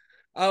Falls.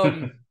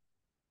 And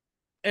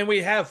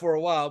we have for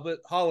a while, but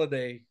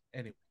Holiday,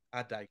 anyway,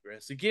 I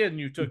digress. Again,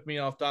 you took me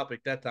off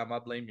topic that time. I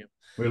blame you.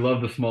 We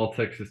love the small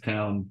Texas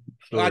town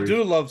I stories.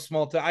 do love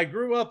small town. I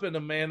grew up in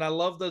them, man. I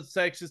love the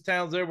Texas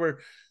towns. There were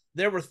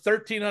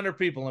 1,300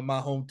 people in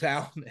my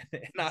hometown,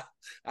 and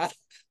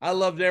I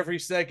loved every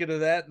second of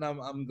that. And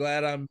I'm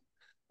glad I'm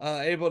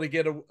able to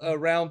get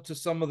around to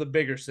some of the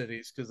bigger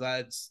cities because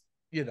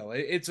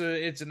it's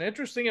an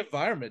interesting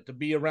environment to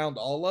be around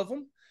all of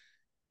them.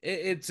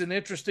 It's an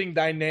interesting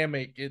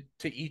dynamic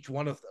to each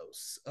one of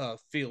those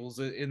feels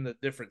in the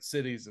different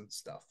cities and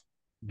stuff.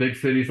 Big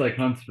cities like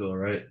Huntsville,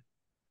 right?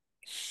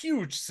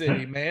 Huge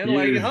city, man.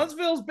 Like Huge.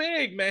 Huntsville's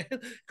big, man.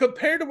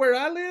 Compared to where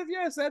I live,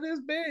 yes, that is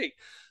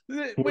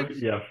big. Which,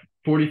 Yeah,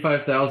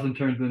 45,000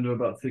 turns into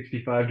about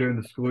 65 during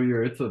the school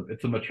year. It's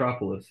a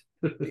metropolis.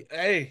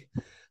 hey,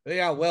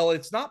 yeah, well,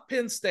 it's not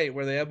Penn State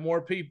where they have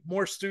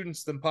more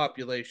students than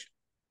population.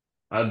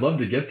 I'd love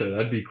to get there.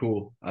 That'd be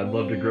cool. I'd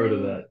love to grow to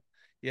that.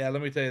 Yeah,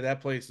 let me tell you,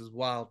 that place is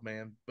wild,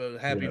 man. But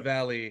Happy Yeah,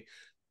 Valley,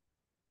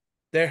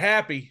 they're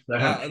happy. they're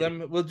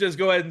happy. We'll just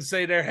go ahead and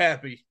say they're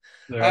happy.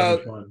 They're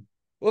having fun.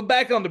 Well,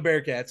 back on the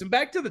Bearcats and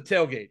back to the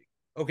tailgating.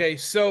 Okay,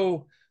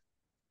 so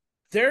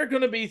there are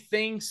going to be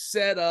things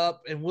set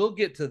up, and we'll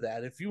get to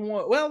that if you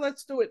want. Well,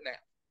 let's do it now.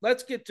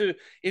 let's get to,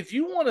 if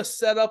you want to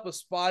set up a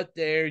spot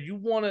there, you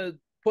want to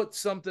put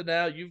something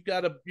out,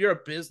 you're a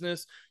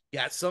business,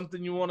 got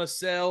something you want to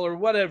sell or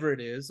whatever it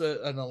is,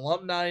 an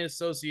alumni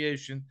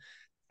association.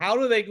 How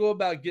do they go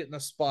about getting a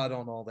spot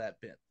on all that,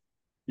 Ben?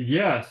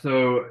 Yeah,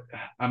 so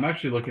I'm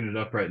actually looking it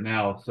up right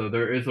now. So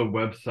there is a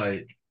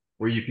website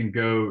where you can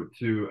go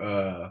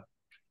to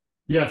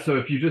yeah, so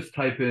if you just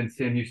type in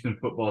Sam Houston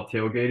football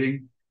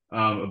tailgating,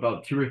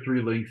 about two or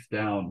three links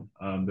down,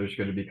 there's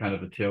going to be kind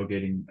of a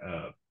tailgating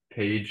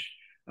page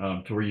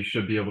to where you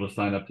should be able to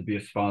sign up to be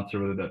a sponsor,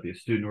 whether that be a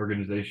student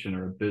organization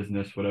or a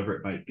business, whatever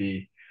it might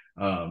be.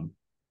 Um,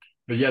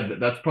 but yeah,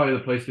 that's probably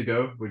the place to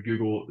go with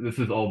Google. This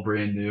is all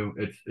brand new.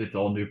 It's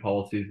all new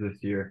policies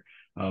this year.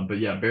 But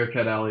yeah,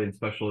 Bearcat Alley and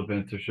special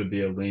events, there should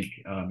be a link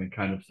and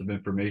kind of some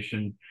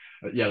information.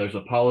 Yeah, there's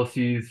a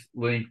policies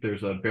link.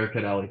 There's a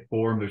Bearcat Alley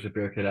form. There's a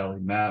Bearcat Alley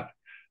map.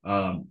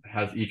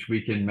 Has each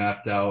weekend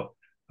mapped out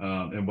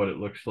and what it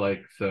looks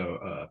like.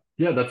 So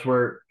yeah, that's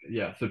where,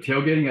 yeah. So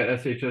tailgating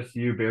at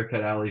SHSU,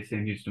 Bearcat Alley,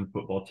 Sam Houston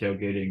football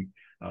tailgating.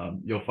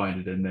 You'll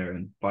find it in there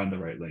and find the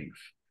right links.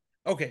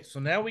 Okay, so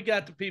now we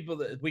got the people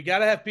that we got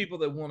to have people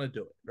that want to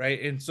do it,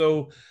 right? And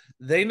so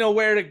they know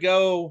where to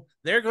go.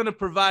 They're going to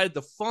provide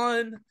the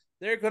fun.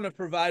 They're going to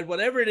provide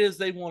whatever it is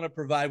they want to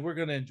provide. We're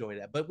going to enjoy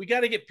that, but we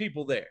got to get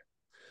people there.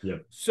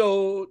 Yep.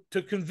 So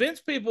to convince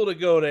people to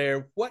go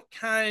there, what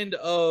kind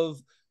of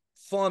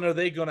fun are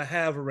they going to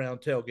have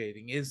around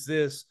tailgating? Is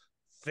this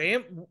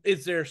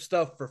is there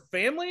stuff for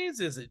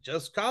families? Is it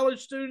just college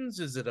students?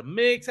 Is it a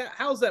mix?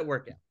 How's that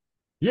work out?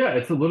 Yeah,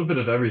 it's a little bit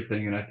of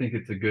everything, and I think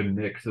it's a good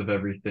mix of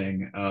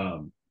everything.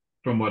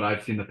 From what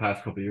I've seen the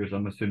past couple of years,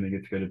 I'm assuming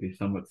it's going to be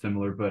somewhat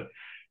similar. But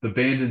the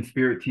band and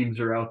spirit teams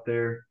are out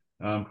there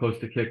close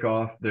to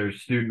kickoff.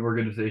 There's student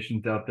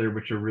organizations out there,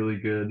 which are really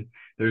good.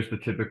 There's the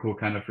typical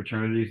kind of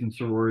fraternities and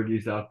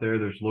sororities out there.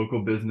 There's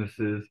local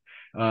businesses.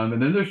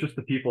 And then there's just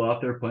the people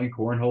out there playing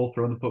cornhole,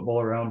 throwing the football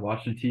around,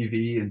 watching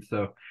TV. And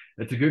so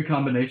it's a good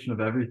combination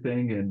of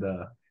everything. And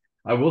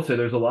I will say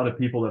there's a lot of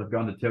people that have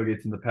gone to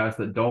tailgates in the past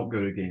that don't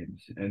go to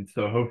games. And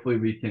so hopefully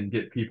we can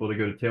get people to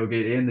go to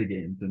tailgate and the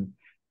games and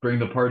bring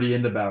the party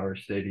into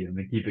Bowers Stadium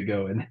and keep it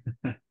going.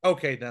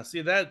 Okay, now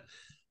see that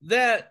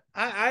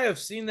I have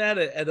seen that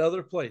at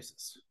other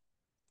places.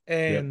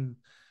 Yep. And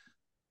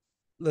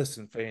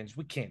listen, fans,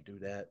 we can't do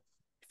that.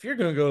 If you're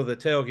going to go to the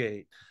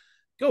tailgate,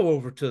 go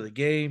over to the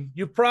game.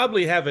 You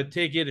probably have a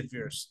ticket if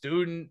you're a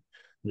student.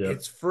 Yep.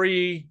 It's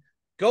free.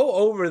 Go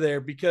over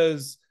there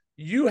because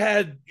you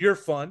had your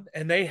fun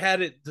and they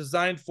had it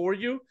designed for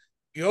you.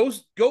 Go.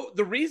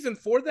 The reason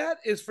for that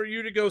is for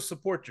you to go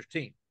support your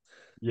team.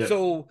 Yep.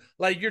 So,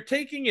 like, you're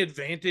taking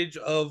advantage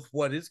of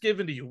what is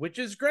given to you, which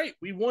is great.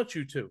 We want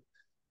you to.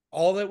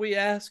 All that we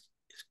ask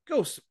is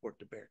go support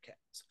the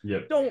Bearcats.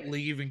 Yep. Don't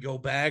leave and go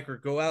back or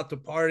go out to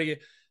party.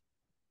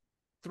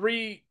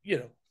 Three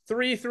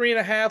and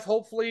a half,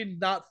 hopefully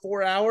not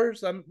 4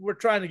 hours. We're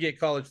trying to get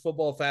college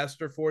football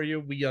faster for you.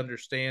 We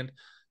understand.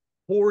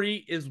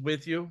 Cory is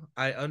with you.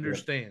 I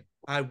understand. Yep.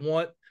 I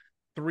want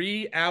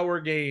 3-hour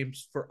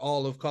games for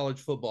all of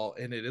college football,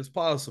 and it is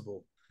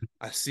possible.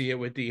 I see it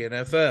with the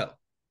NFL.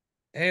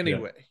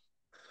 Anyway, yep.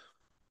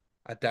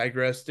 I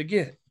digressed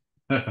again.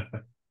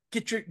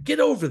 Get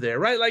over there,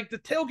 right? Like the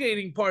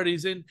tailgating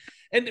parties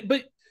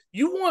but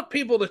you want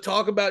people to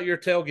talk about your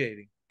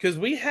tailgating because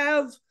we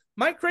have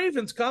Mike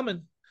Craven's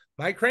coming.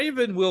 Mike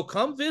Craven will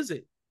come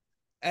visit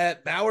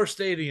at Bauer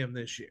Stadium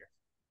this year.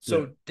 So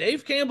yeah.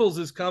 Dave Campbell's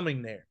is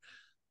coming there.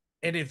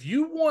 And if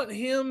you want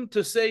him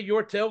to say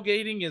your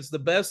tailgating is the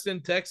best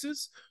in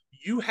Texas,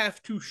 you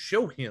have to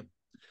show him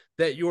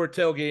that your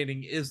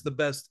tailgating is the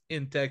best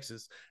in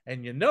Texas.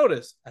 And you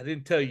notice I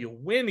didn't tell you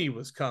when he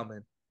was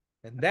coming.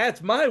 And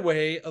that's my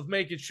way of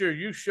making sure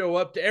you show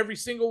up to every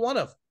single one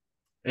of them.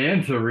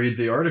 And to read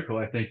the article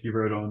I think you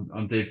wrote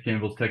on Dave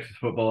Campbell's Texas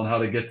football and how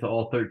to get to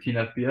all 13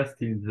 FBS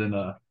teams in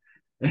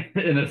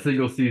a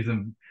single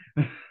season.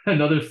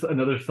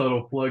 another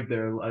subtle plug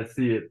there. I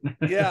see it.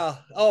 Yeah.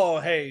 Oh,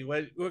 hey,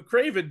 what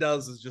Craven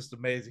does is just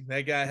amazing.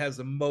 That guy has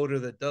a motor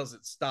that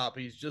doesn't stop.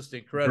 He's just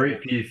incredible.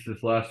 Great piece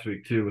this last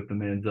week too with the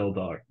Manziel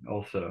doc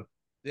also.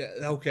 Yeah.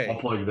 Okay. I'll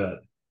plug that.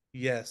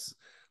 Yes.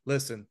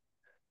 Listen,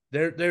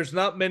 there's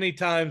not many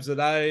times that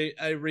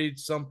I read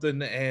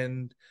something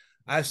and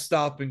I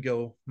stop and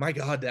go, my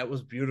God, that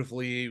was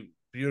beautifully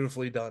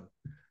done.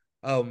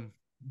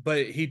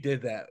 But he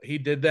did that. He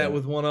did that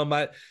with one of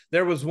my.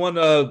 There was one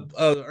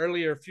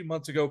earlier a few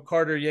months ago.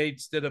 Carter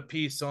Yates did a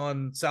piece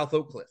on South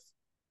Oak Cliff.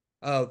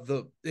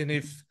 And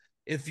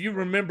if you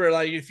remember,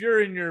 like if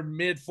you're in your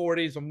mid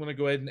 40s, I'm going to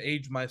go ahead and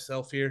age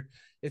myself here.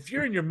 If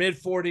you're in your mid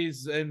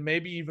 40s and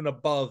maybe even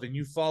above, and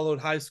you followed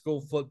high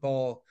school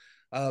football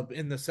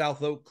in the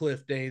South Oak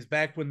Cliff days,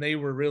 back when they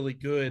were really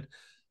good,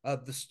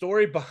 the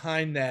story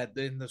behind that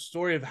and the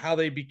story of how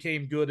they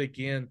became good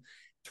again,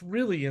 it's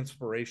really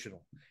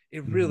inspirational.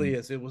 It really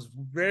is. It was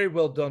very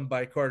well done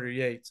by Carter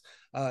Yates.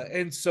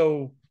 And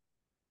so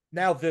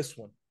now this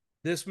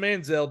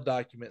Manziel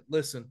document,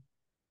 listen,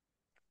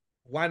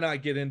 why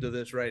not get into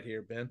this right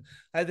here, Ben?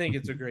 I think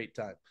it's a great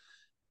time.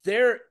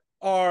 There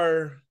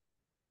are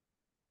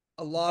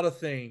a lot of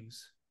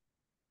things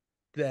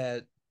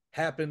that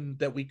happen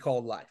that we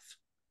call life,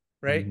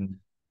 right? Mm-hmm.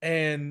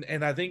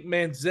 And I think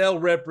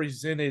Manziel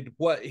represented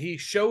what he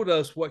showed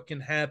us what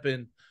can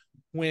happen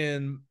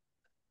when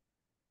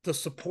the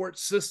support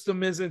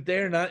system isn't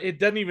there. Not it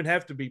doesn't even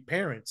have to be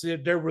parents.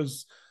 There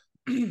was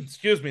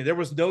excuse me, there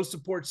was no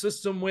support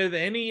system with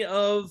any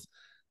of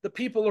the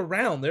people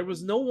around. There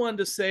was no one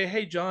to say,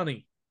 "Hey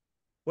Johnny,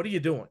 what are you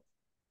doing?"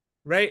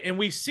 Right? And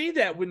we see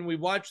that when we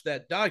watch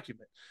that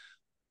document.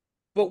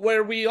 But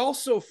where we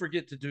also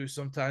forget to do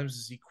sometimes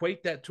is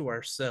equate that to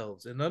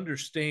ourselves and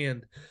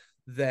understand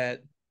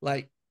that,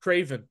 like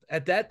Craven,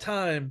 at that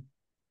time,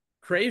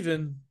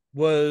 Craven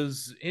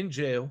was in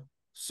jail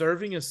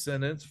serving a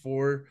sentence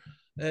for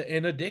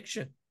an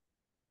addiction.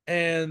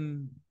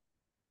 And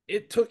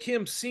it took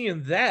him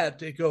seeing that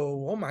to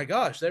go, oh my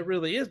gosh, that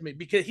really is me,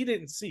 because he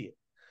didn't see it.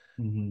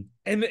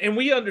 Mm-hmm. And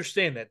we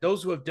understand that.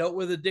 Those who have dealt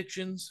with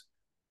addictions,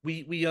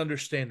 we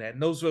understand that.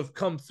 And those who have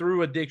come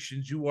through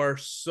addictions, you are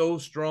so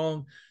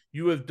strong.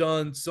 You have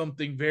done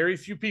something very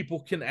few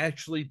people can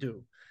actually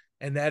do,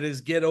 and that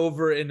is get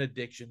over an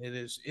addiction. It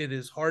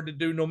is hard to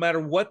do, no matter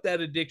what that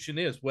addiction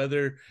is,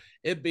 whether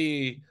it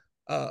be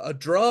a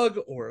drug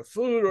or a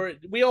food, or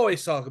we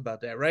always talk about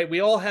that, right?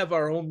 We all have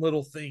our own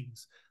little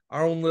things,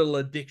 our own little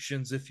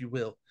addictions, if you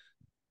will.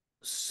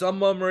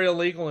 Some of them are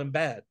illegal and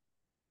bad,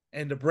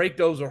 and to break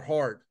those are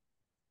hard.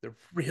 They're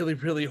really,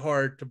 really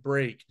hard to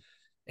break.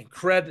 And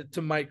credit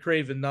to Mike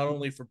Craven, not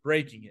only for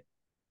breaking it,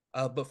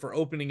 but for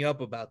opening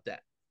up about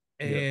that.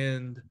 Yeah.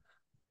 And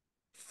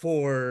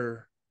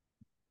for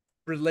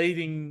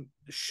relating,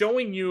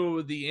 showing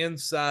you the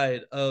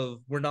inside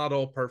of we're not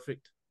all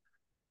perfect.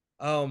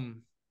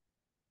 Um,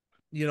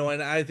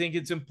 and I think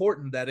it's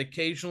important that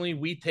occasionally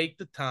we take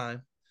the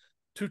time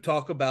to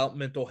talk about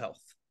mental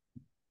health.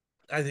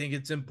 I think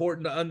it's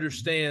important to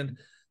understand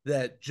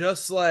that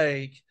just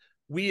like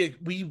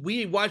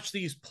we watch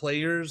these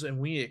players and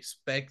we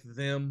expect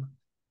them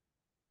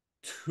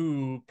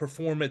to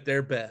perform at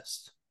their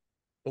best,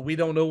 but we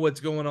don't know what's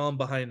going on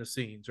behind the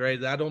scenes,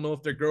 right? I don't know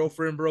if their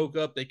girlfriend broke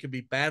up. They could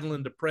be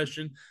battling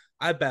depression.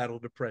 I battle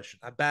depression.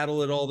 I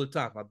battle it all the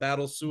time. I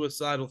battle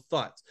suicidal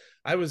thoughts.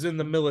 I was in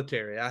the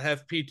military. I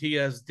have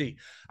PTSD.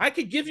 I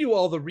could give you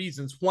all the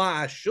reasons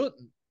why I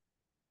shouldn't,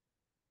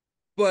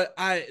 but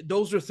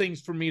those are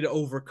things for me to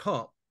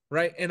overcome,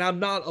 right? And I'm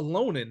not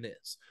alone in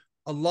this.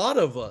 A lot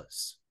of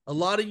us, a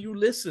lot of you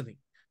listening,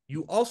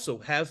 you also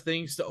have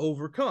things to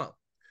overcome.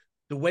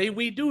 The way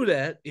we do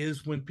that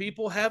is when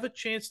people have a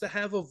chance to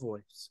have a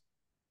voice,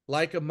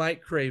 like a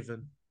Mike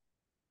Craven,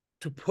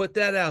 to put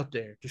that out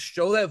there, to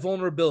show that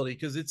vulnerability,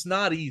 because it's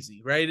not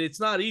easy, right? It's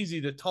not easy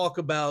to talk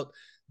about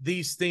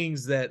these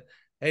things that,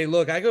 hey,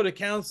 look, I go to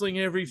counseling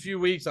every few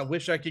weeks. I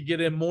wish I could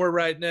get in more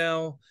right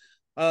now.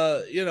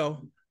 There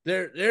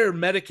are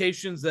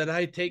medications that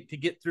I take to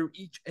get through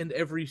each and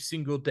every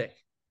single day,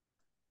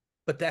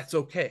 but that's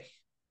okay,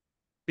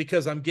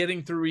 because I'm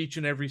getting through each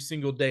and every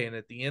single day. And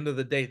at the end of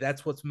the day,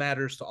 that's what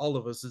matters to all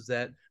of us, is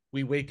that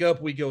we wake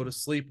up, we go to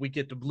sleep, we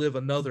get to live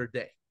another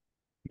day.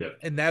 Yep.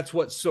 And that's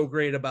what's so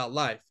great about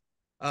life.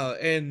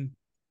 And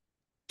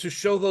to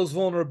show those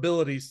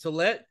vulnerabilities, to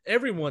let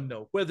everyone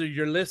know, whether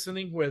you're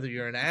listening, whether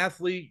you're an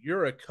athlete,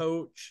 you're a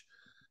coach,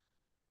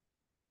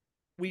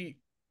 we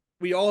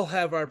all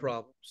have our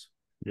problems.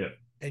 Yep.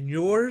 And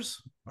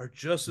yours are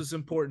just as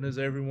important as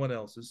everyone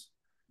else's.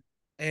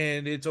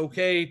 And it's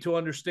okay to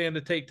understand,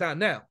 to take time.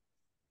 Now,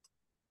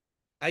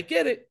 I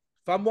get it.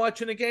 If I'm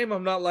watching a game,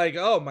 I'm not like,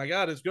 oh my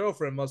God, his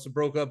girlfriend must have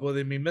broke up with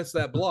him. He missed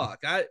that block.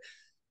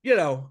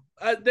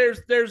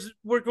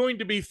 We're going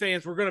to be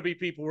fans. We're going to be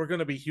people. We're going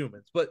to be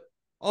humans. But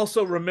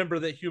also remember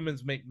that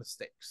humans make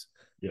mistakes.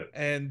 Yep.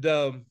 And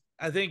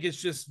I think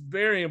it's just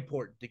very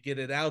important to get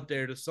it out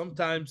there, to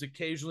sometimes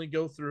occasionally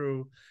go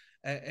through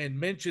and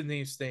mention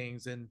these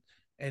things.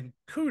 And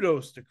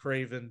kudos to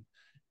Craven.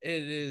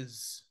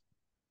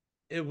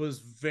 It was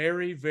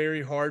very,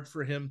 very hard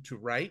for him to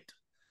write.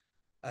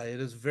 It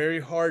is very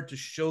hard to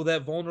show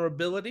that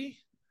vulnerability.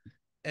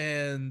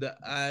 And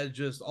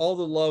all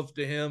the love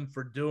to him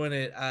for doing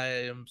it. I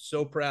am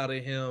so proud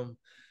of him.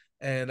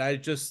 And I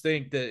just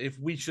think that if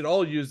we should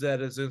all use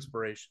that as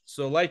inspiration.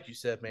 So like you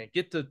said, man,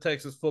 get to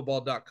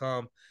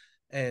texasfootball.com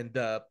and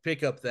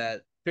pick up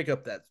that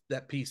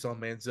piece on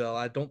Manziel.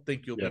 I don't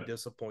think you'll be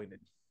disappointed.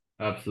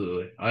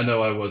 Absolutely. I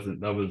know I wasn't.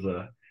 That was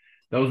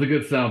a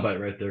good soundbite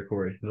right there,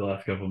 Corey, the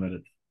last couple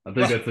minutes. I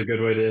think that's a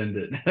good way to end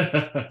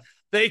it.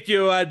 Thank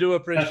you. I do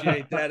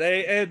appreciate that.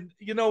 And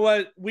you know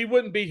what? We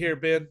wouldn't be here,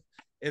 Ben,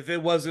 if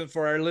it wasn't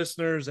for our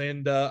listeners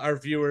and our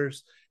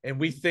viewers. And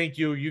we thank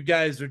you. You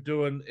guys are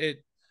doing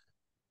it.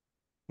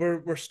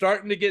 We're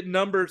starting to get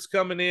numbers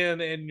coming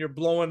in, and you're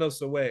blowing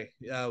us away.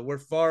 We're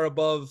far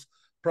above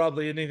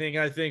probably anything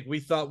I think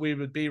we thought we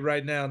would be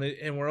right now,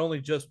 and we're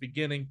only just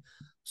beginning.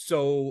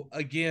 So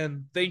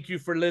again, thank you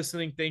for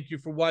listening. Thank you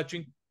for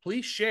watching.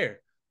 Please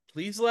share.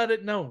 Please let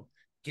it know.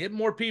 Get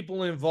more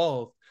people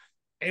involved.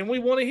 And we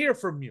want to hear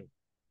from you.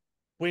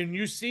 When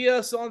you see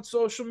us on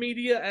social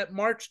media at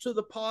March to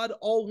the Pod,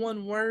 all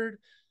one word,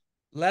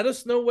 Let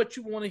us know what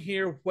you want to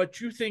hear,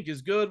 what you think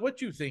is good,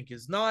 what you think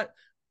is not.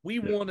 We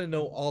want to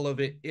know all of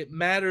it. It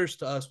matters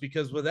to us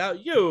because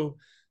without you,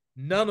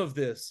 none of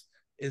this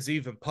is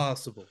even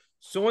possible.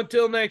 So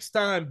until next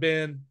time,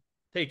 Ben,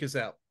 take us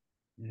out.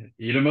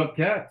 Eat 'em up,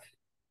 cats.